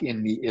stuck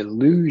in the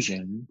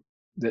illusion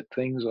that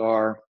things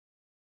are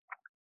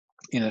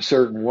in a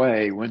certain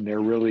way when they're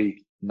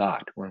really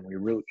not.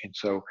 And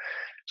so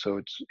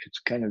it's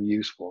kind of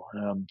useful.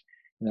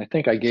 And I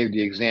think I gave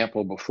the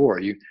example before.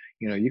 You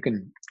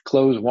can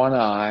close one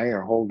eye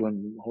or hold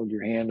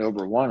your hand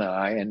over one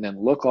eye, and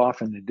then look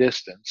off in the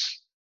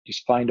distance.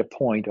 Just find a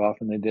point off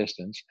in the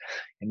distance,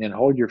 and then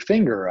hold your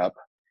finger up,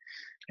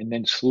 and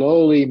then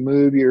slowly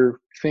move your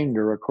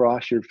finger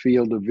across your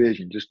field of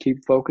vision. Just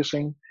keep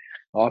focusing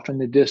off in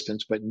the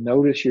distance, but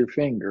notice your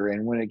finger.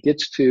 And when it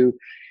gets to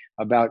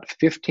about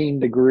 15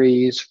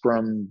 degrees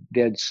from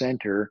dead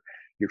center,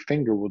 your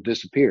finger will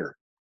disappear.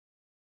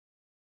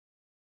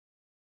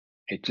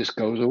 It just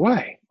goes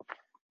away.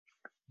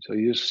 So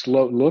you just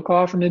look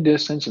off in the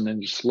distance, and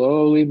then just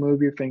slowly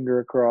move your finger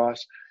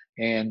across,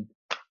 and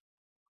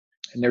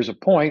there's a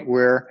point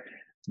where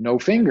no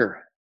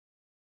finger.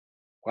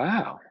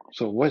 Wow.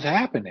 So what's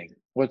happening?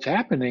 What's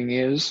happening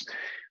is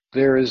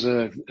there is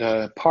a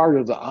part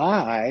of the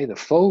eye, the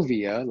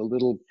fovea, the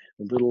little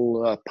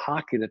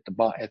pocket at the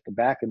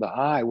back of the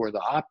eye where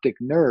the optic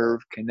nerve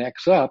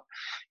connects up,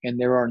 and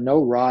there are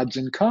no rods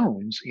and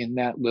cones in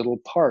that little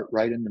part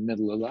right in the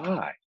middle of the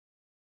eye.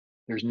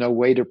 There's no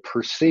way to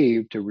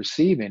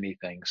receive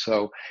anything.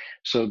 So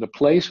the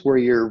place where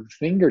your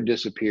finger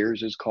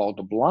disappears is called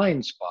the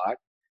blind spot,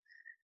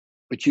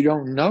 but you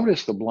don't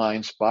notice the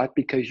blind spot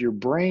because your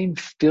brain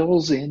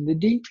fills in the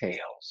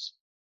details.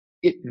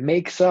 It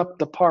makes up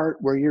the part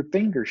where your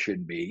finger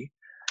should be,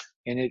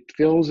 and it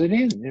fills it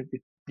in.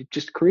 It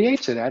just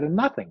creates it out of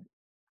nothing.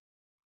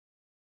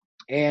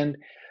 And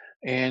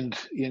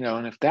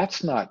if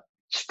that's not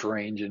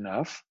strange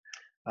enough,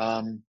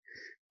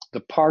 the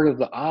part of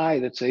the eye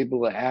that's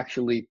able to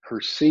actually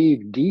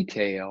perceive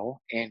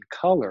detail and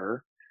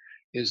color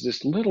is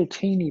this little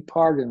teeny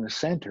part in the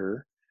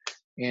center.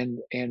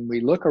 And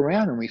we look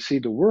around and we see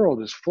the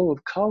world is full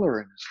of color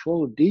and it's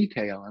full of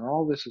detail, and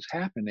all this is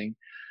happening,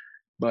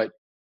 but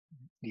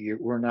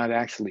we're not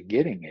actually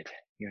getting it.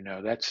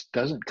 That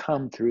doesn't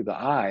come through the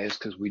eyes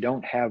because we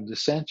don't have the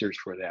sensors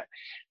for that.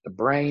 The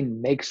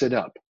brain makes it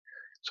up.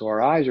 So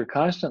our eyes are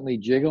constantly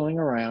jiggling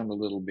around a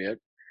little bit.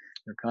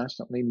 They're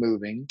constantly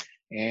moving,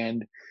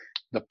 and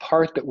the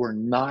part that we're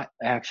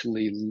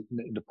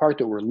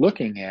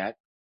looking at,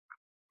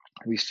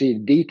 we see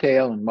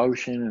detail and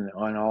motion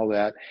and all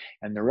that,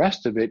 and the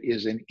rest of it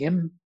is an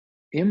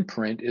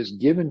imprint is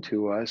given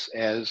to us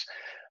as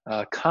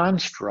a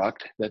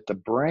construct that the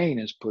brain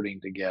is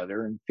putting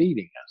together and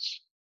feeding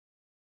us.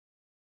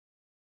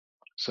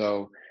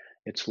 So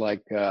it's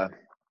like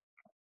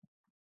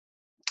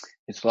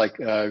if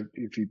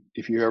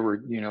you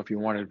ever if you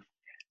want to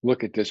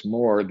look at this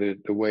more, the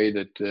way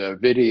that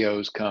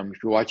videos come.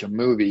 If you watch a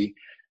movie,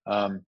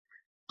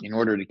 in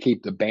order to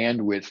keep the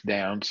bandwidth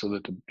down, so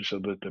that the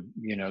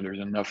there's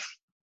enough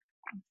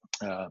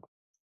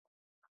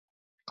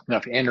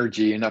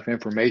energy, enough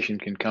information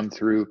can come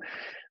through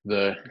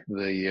the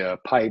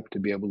pipe to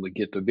be able to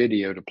get the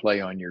video to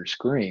play on your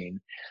screen.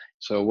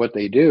 So what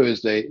they do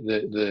is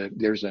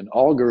there's an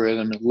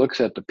algorithm that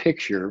looks at the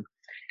picture,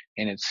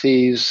 and it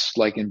sees,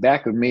 like in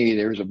back of me,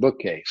 there's a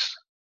bookcase,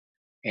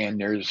 and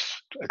there's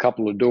a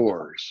couple of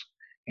doors,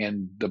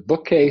 and the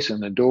bookcase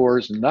and the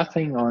doors,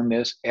 nothing on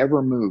this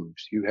ever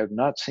moves. You have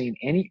not seen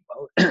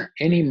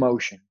any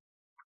motion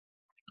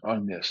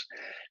on this.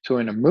 So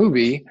in a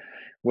movie,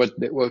 what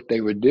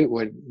they would do,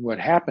 what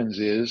happens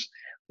is,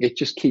 it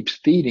just keeps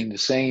feeding the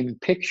same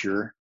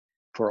picture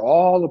for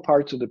all the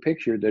parts of the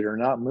picture that are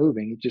not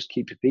moving. It just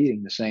keeps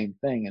feeding the same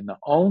thing, and the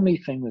only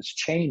thing that's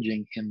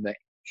changing in the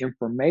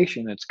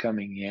information that's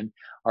coming in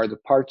are the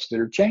parts that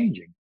are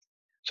changing.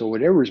 So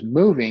whatever's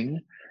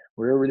moving,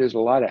 wherever there's a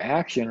lot of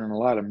action and a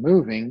lot of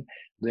moving,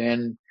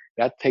 then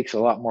that takes a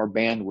lot more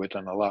bandwidth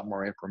and a lot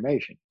more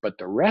information. But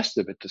the rest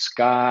of it, the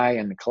sky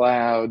and the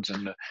clouds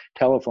and the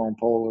telephone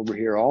pole over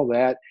here, all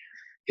that,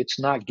 it's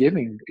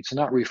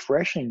not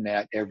refreshing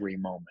that every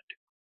moment.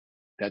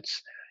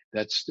 That's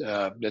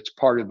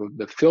part of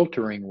the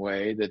filtering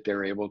way that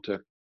they're able to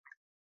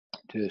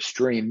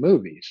stream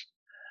movies.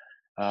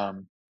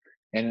 And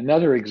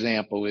another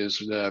example is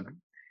the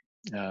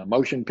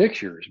motion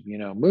pictures,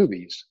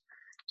 movies.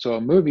 So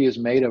a movie is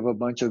made of a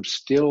bunch of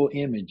still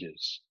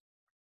images,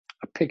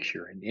 a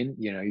picture, and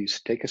you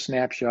take a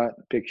snapshot,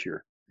 a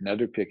picture,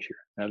 another picture,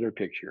 another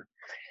picture.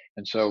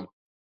 And so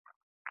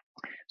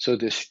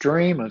this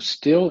stream of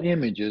still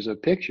images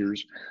of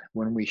pictures,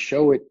 when we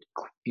show it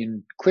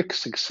in quick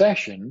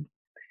succession,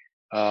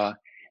 the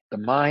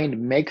mind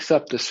makes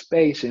up the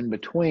space in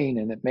between,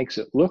 and it makes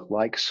it look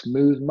like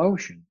smooth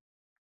motion.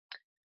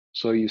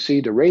 So you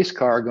see the race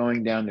car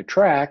going down the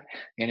track,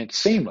 and it's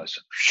seamless.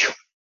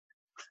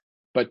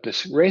 But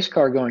this race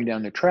car going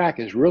down the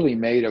track is really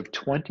made of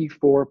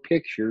 24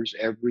 pictures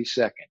every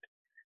second.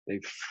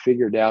 They've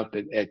figured out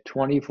that at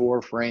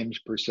 24 frames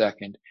per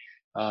second,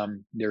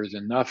 there's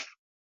enough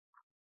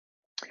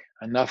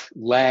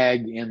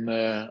lag in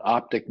the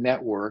optic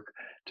network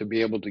to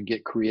be able to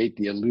create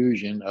the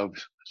illusion of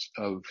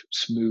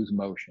smooth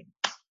motion.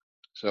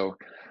 So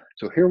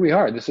here we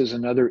are. This is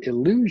another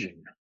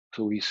illusion.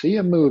 So we see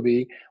a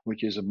movie,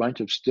 which is a bunch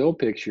of still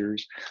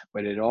pictures,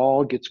 but it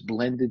all gets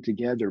blended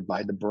together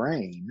by the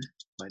brain,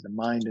 by the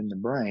mind and the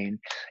brain,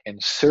 and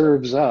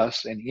serves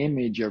us an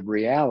image of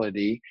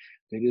reality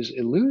that is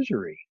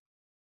illusory.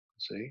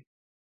 See?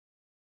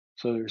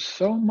 So there's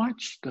so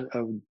much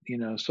of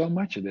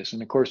this.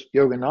 And of course,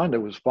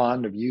 Yogananda was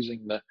fond of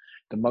using the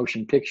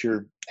motion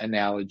picture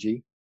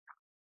analogy.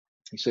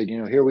 He said,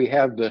 here we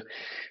have the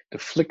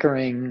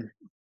flickering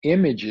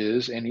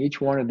images, and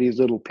each one of these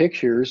little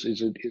pictures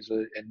is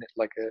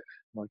like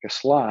a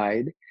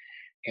slide,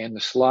 and the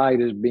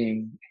slide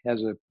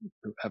has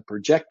a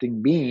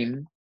projecting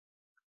beam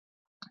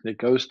that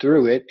goes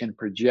through it and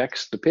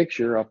projects the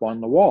picture up on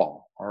the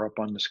wall or up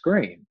on the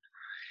screen.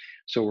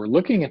 So we're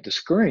looking at the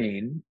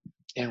screen,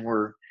 and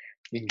we're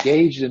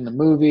engaged in the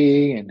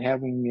movie and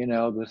having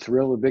the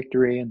thrill of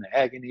victory and the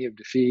agony of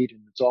defeat,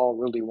 and it's all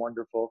really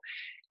wonderful.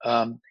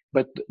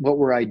 But what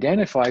we're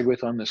identified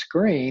with on the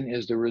screen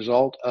is the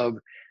result of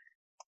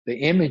the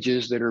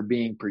images that are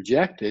being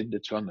projected.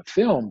 That's on the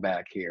film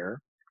back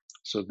here.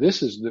 So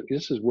this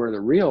is where the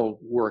real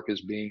work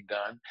is being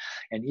done,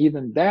 and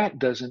even that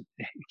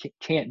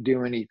can't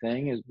do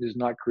anything. Is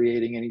not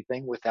creating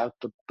anything without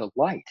the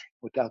light,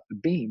 without the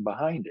beam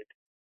behind it.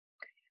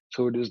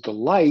 So it is the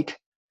light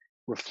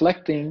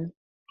reflecting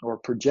or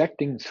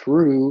projecting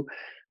through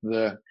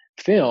the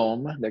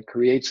film that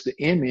creates the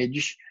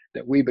image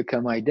that we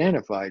become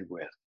identified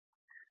with.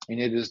 And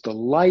it is the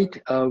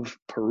light of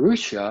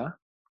Purusha,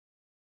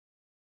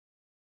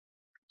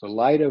 the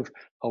light of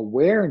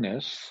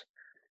awareness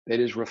that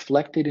is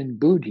reflected in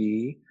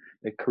Buddhi,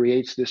 that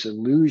creates this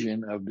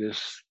illusion of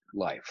this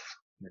life.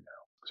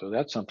 So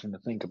that's something to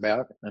think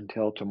about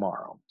until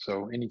tomorrow.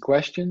 So any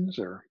questions?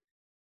 Or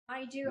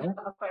I do have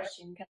a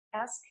question. Can I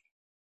ask?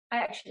 I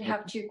actually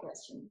have two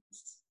questions.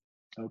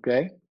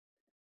 Okay.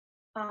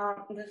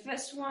 The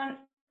first one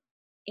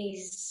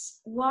is,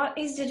 what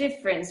is the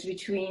difference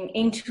between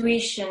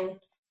intuition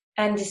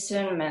and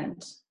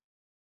discernment?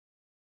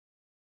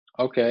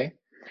 Okay.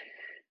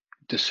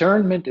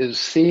 Discernment is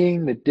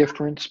seeing the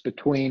difference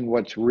between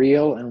what's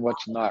real and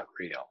what's not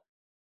real.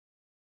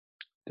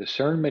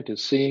 Discernment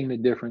is seeing the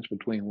difference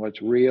between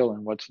what's real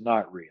and what's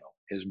not real,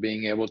 is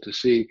being able to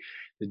see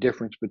the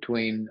difference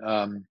between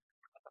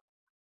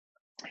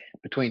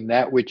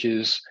that which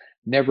is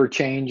never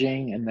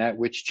changing and that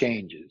which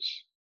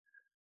changes.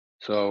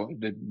 So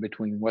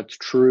between what's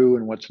true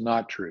and what's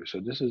not true. So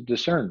this is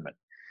discernment.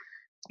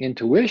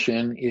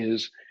 Intuition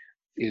is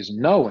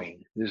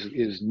knowing. This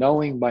is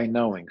knowing by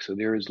knowing. So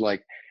there is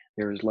like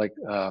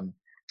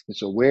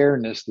this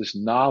awareness, this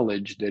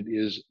knowledge that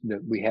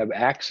we have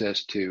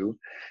access to,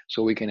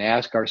 so we can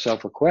ask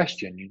ourselves a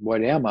question: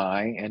 what am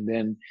I? And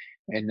then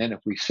if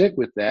we sit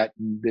with that,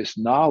 this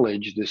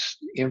knowledge, this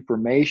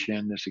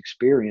information, this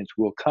experience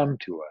will come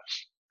to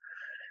us.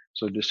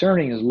 So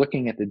discerning is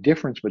looking at the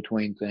difference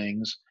between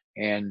things,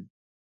 and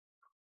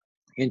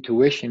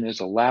intuition is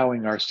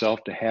allowing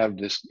ourselves to have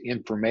this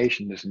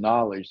information, this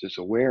knowledge, this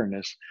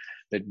awareness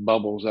that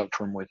bubbles up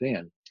from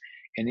within.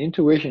 And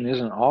intuition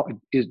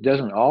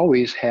doesn't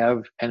always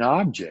have an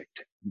object.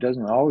 It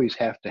doesn't always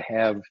have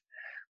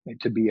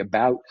to be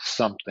about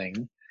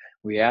something.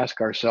 We ask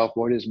ourselves,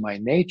 what is my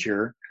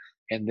nature?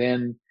 And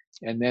then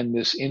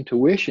this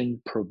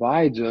intuition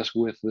provides us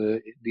with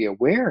the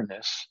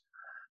awareness,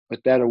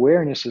 but that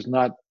awareness is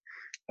not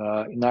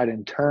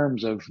in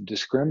terms of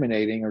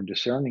discriminating or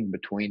discerning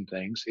between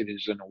things. It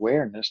is an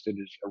awareness that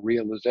is a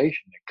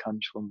realization that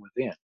comes from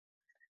within.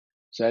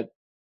 Does that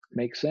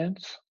make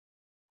sense?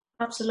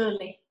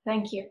 Absolutely.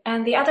 Thank you.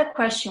 And the other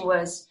question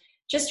was,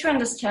 just to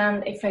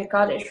understand if I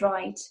got it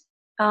right,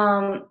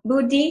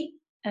 Buddhi,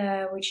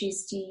 which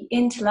is the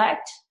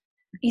intellect,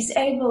 is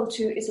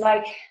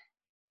like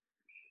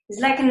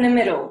in the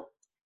middle.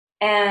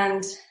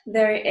 And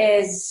there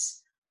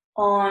is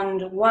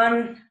on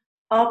one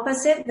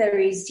opposite, there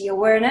is the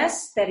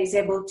awareness that is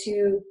able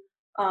to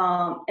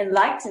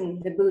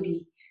enlighten the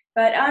Buddhi.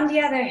 But on the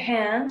other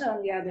hand,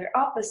 on the other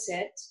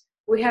opposite,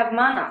 we have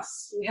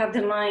manas, we have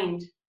the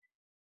mind.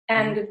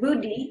 And the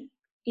Buddhi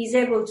is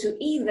able to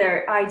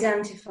either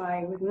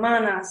identify with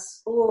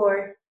manas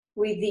or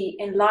with the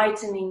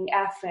enlightening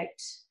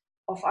effect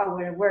of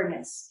our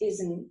awareness,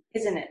 isn't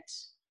it?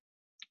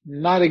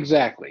 Not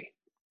exactly.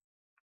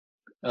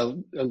 A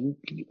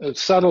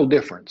subtle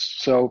difference.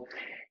 So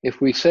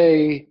if we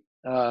say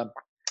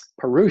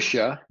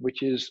Purusha,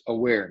 which is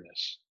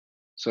awareness.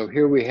 So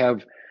here we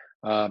have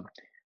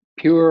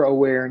pure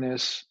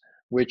awareness,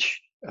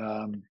 which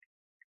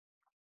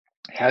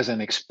has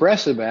an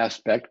expressive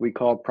aspect we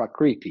call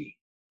Prakriti.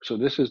 So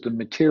this is the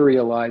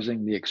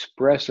materializing, the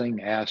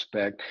expressing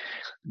aspect.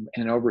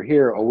 And over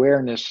here,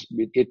 awareness,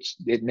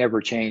 it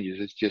never changes.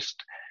 It's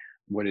just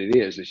what it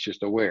is. It's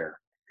just aware.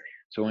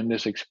 So in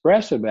this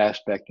expressive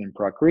aspect in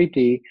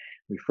Prakriti,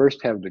 we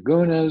first have the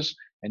gunas,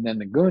 and then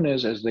the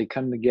gunas, as they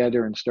come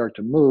together and start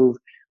to move,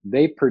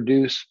 they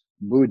produce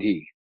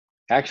Buddhi.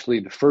 Actually,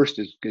 the first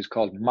is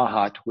called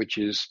Mahat, which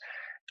is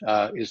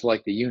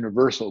like the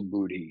universal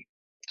Buddhi.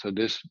 So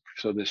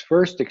this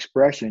first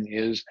expression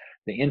is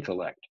the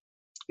intellect,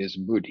 is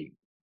Buddhi,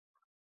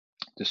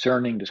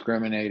 discerning,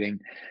 discriminating,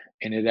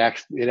 and it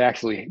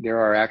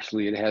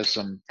has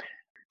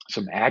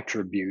some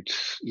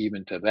attributes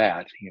even to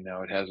that.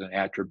 It has an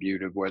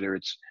attribute of whether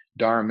it's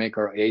dharmic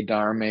or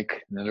adharmic.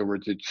 In other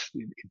words, it's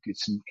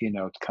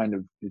kind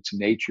of its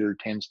nature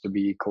tends to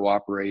be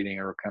cooperating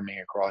or coming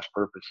across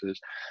purposes.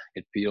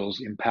 It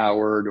feels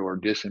empowered or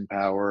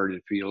disempowered.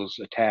 It feels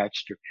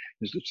attached.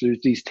 There's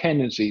these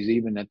tendencies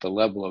even at the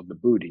level of the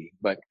Buddhi.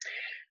 But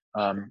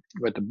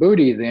the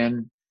Buddhi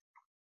then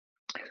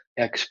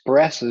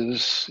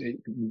it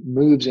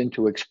moves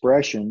into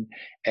expression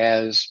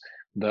as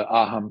the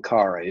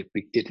ahamkara.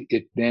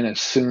 It then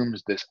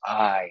assumes this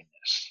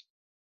I-ness.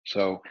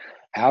 So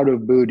out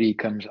of Buddhi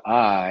comes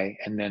I,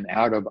 and then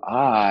out of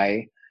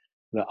I,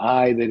 the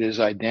I that is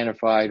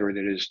identified or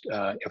that is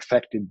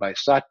affected by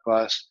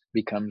sattvas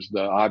becomes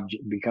the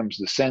object, becomes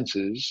the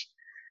senses,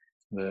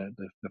 the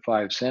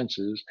five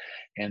senses,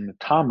 and the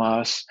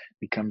tamas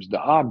becomes the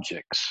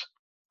objects.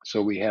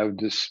 So we have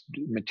this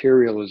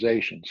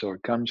materialization. So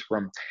it comes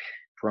from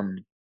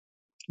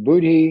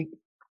Buddhi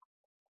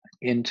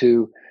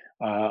into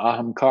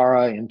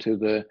ahamkara, into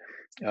the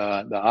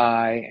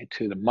I,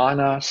 to the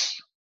manas,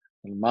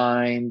 the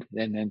mind,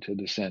 and then to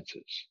the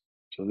senses.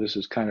 So this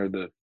is kind of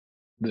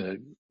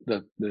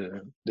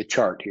the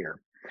chart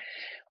here.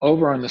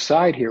 Over on the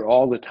side here,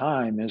 all the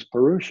time is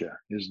Purusha,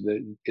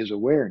 is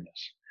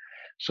awareness.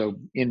 So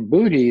in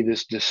Buddhi,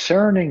 this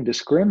discerning,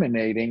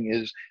 discriminating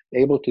is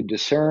able to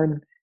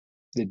discern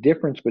the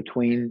difference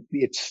between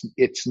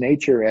its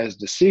nature as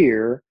the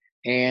seer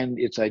and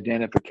its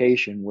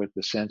identification with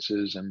the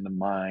senses and the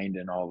mind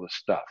and all the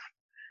stuff.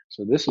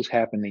 So this is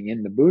happening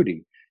in the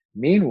Buddhi.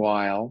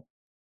 Meanwhile,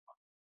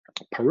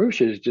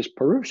 Purusha is just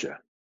Purusha.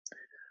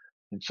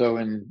 And so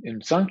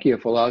in Sankhya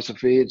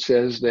philosophy, it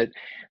says that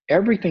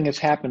everything that's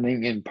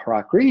happening in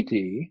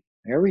Prakriti,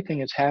 everything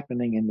that's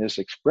happening in this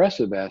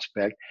expressive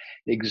aspect,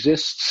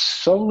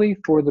 exists solely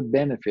for the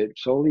benefit,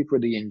 solely for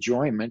the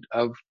enjoyment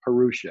of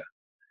Purusha.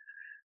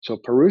 So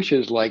Purusha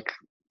is like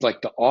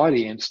the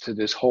audience to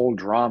this whole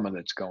drama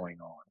that's going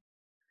on.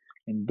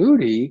 And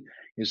Buddhi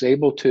is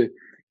able to,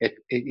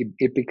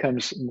 it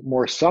becomes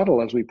more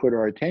subtle as we put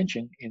our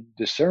attention and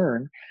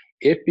discern.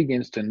 It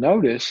begins to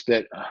notice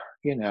that,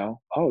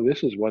 oh,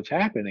 this is what's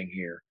happening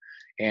here.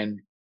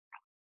 And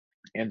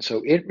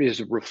so it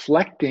is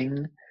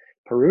reflecting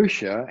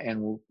Purusha,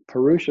 and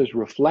Purusha's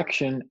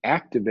reflection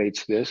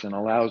activates this and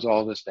allows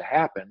all this to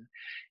happen.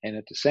 And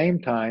at the same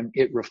time,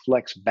 it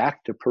reflects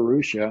back to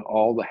Purusha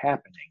all the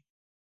happening.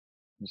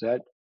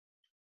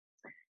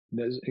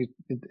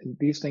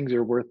 These things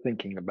are worth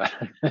thinking about.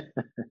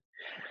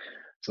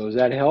 So does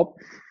that help?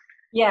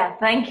 Yeah,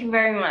 thank you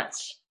very much.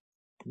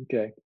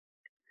 Okay.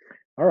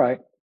 All right.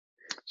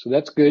 So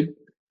that's good.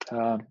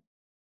 So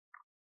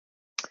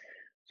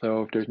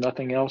if there's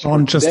nothing else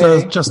for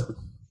today,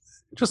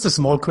 just a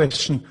small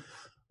question.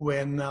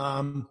 When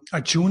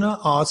Arjuna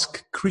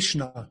asked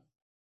Krishna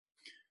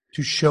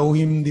to show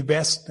him the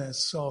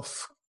vastness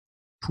of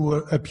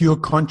pure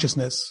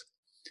consciousness,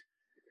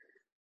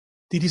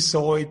 did he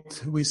saw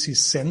it with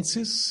his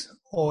senses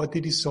or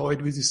did he saw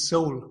it with his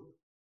soul?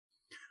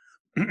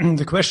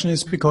 The question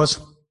is because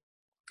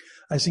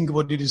I think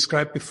what you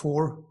described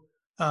before,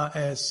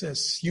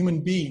 as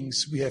human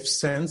beings, we have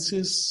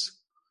senses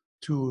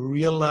to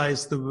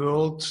realize the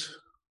world,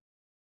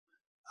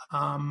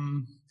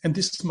 and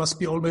this must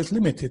be always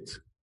limited.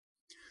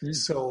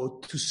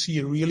 So to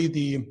see really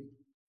the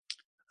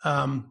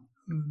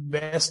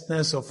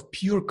vastness of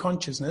pure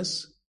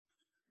consciousness,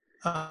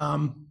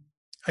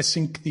 I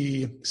think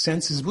the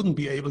senses wouldn't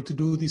be able to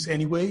do this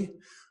anyway.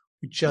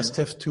 We just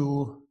have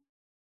to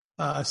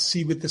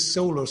see with the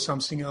soul or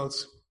something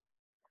else.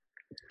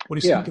 What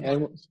do you think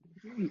about this?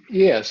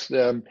 Yes.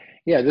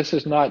 This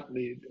is not,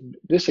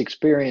 this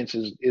experience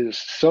is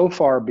so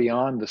far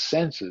beyond the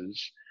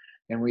senses.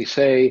 And we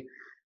say,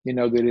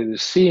 that it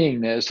is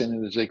seeing this and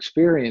it is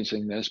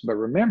experiencing this. But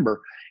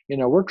remember,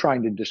 we're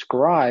trying to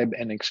describe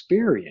an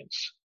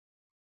experience.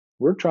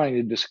 We're trying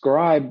to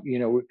describe,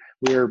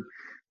 we're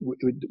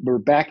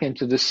back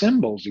into the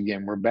symbols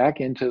again. We're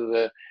back into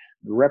the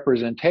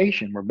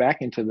representation. We're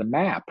back into the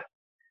map,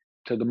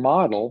 to the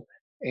model.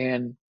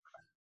 And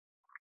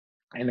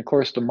of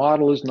course, the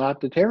model is not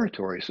the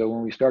territory. So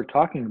when we start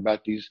talking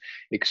about these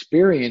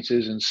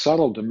experiences in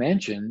subtle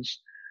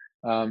dimensions,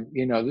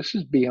 this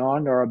is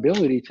beyond our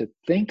ability to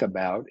think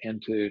about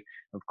and to,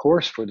 of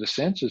course, for the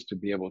senses to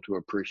be able to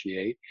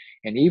appreciate,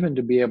 and even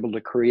to be able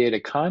to create a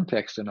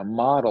context and a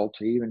model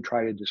to even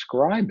try to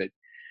describe it,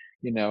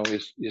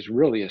 is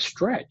really a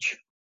stretch.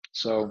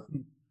 So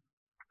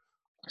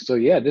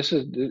yeah, this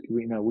is,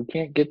 we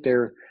can't get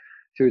there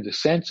through the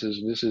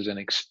senses. This is an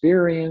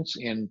experience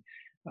in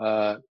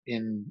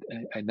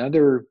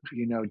another,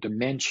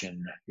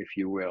 dimension, if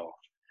you will.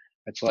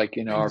 It's like,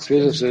 our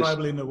physicists,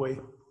 indescribable in a way.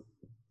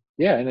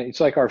 Yeah, and it's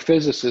like our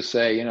physicists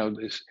say,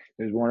 this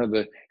is one of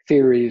the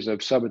theories of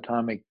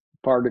subatomic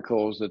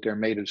particles, that they're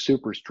made of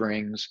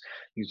superstrings,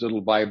 these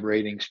little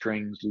vibrating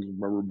strings, these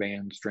rubber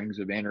band strings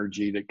of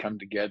energy that come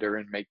together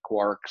and make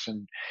quarks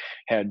and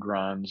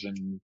hadrons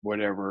and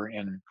whatever,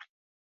 and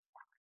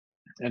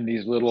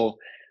these little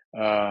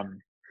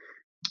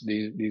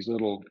these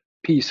little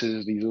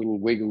pieces, these little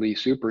wiggly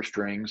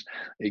superstrings,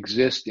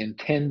 exist in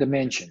 10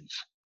 dimensions.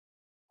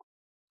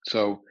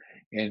 So,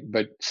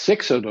 but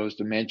 6 of those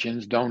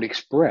dimensions don't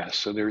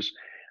express.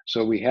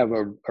 So we have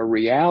a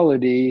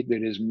reality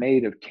that is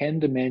made of 10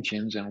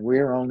 dimensions, and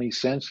we're only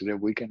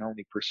sensitive. We can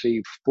only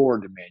perceive 4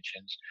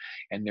 dimensions.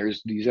 And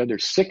there's these other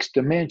 6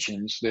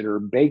 dimensions that are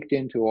baked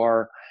into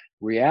our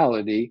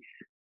reality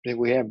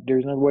that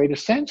there's no way to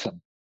sense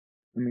them.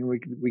 I mean,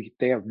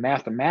 they have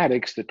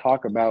mathematics to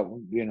talk about,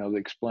 to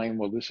explain,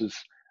 well, this is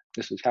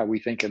how we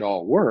think it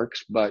all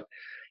works. But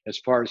as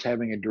far as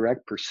having a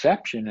direct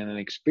perception and an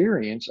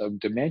experience of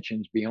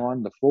dimensions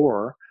beyond the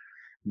 4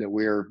 that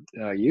we're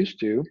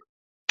used to,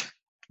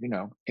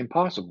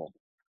 impossible.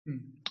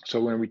 So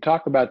when we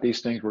talk about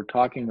these things, we're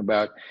talking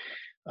about,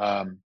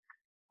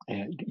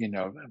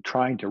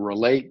 trying to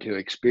relate to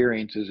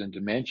experiences and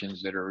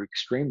dimensions that are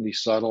extremely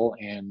subtle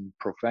and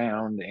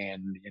profound.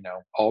 And,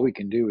 all we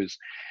can do is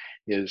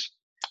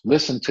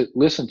listen to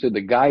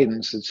the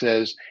guidance that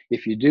says,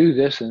 if you do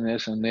this and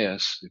this and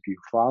this, if you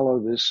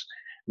follow this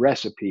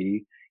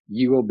recipe,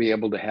 you will be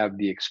able to have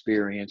the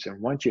experience.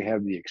 And once you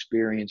have the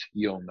experience,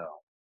 you'll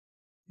know.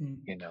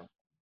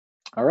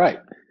 All right.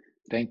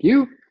 Thank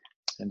you.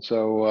 And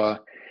so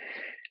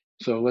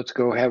let's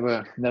go have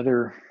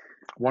another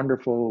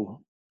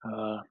wonderful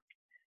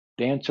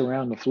dance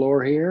around the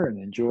floor here and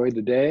enjoy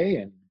the day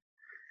and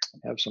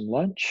have some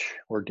lunch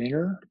or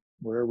dinner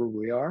wherever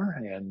we are,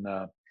 and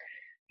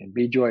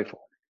be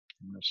joyful.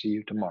 I'll see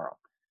you tomorrow.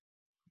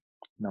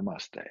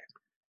 Namaste.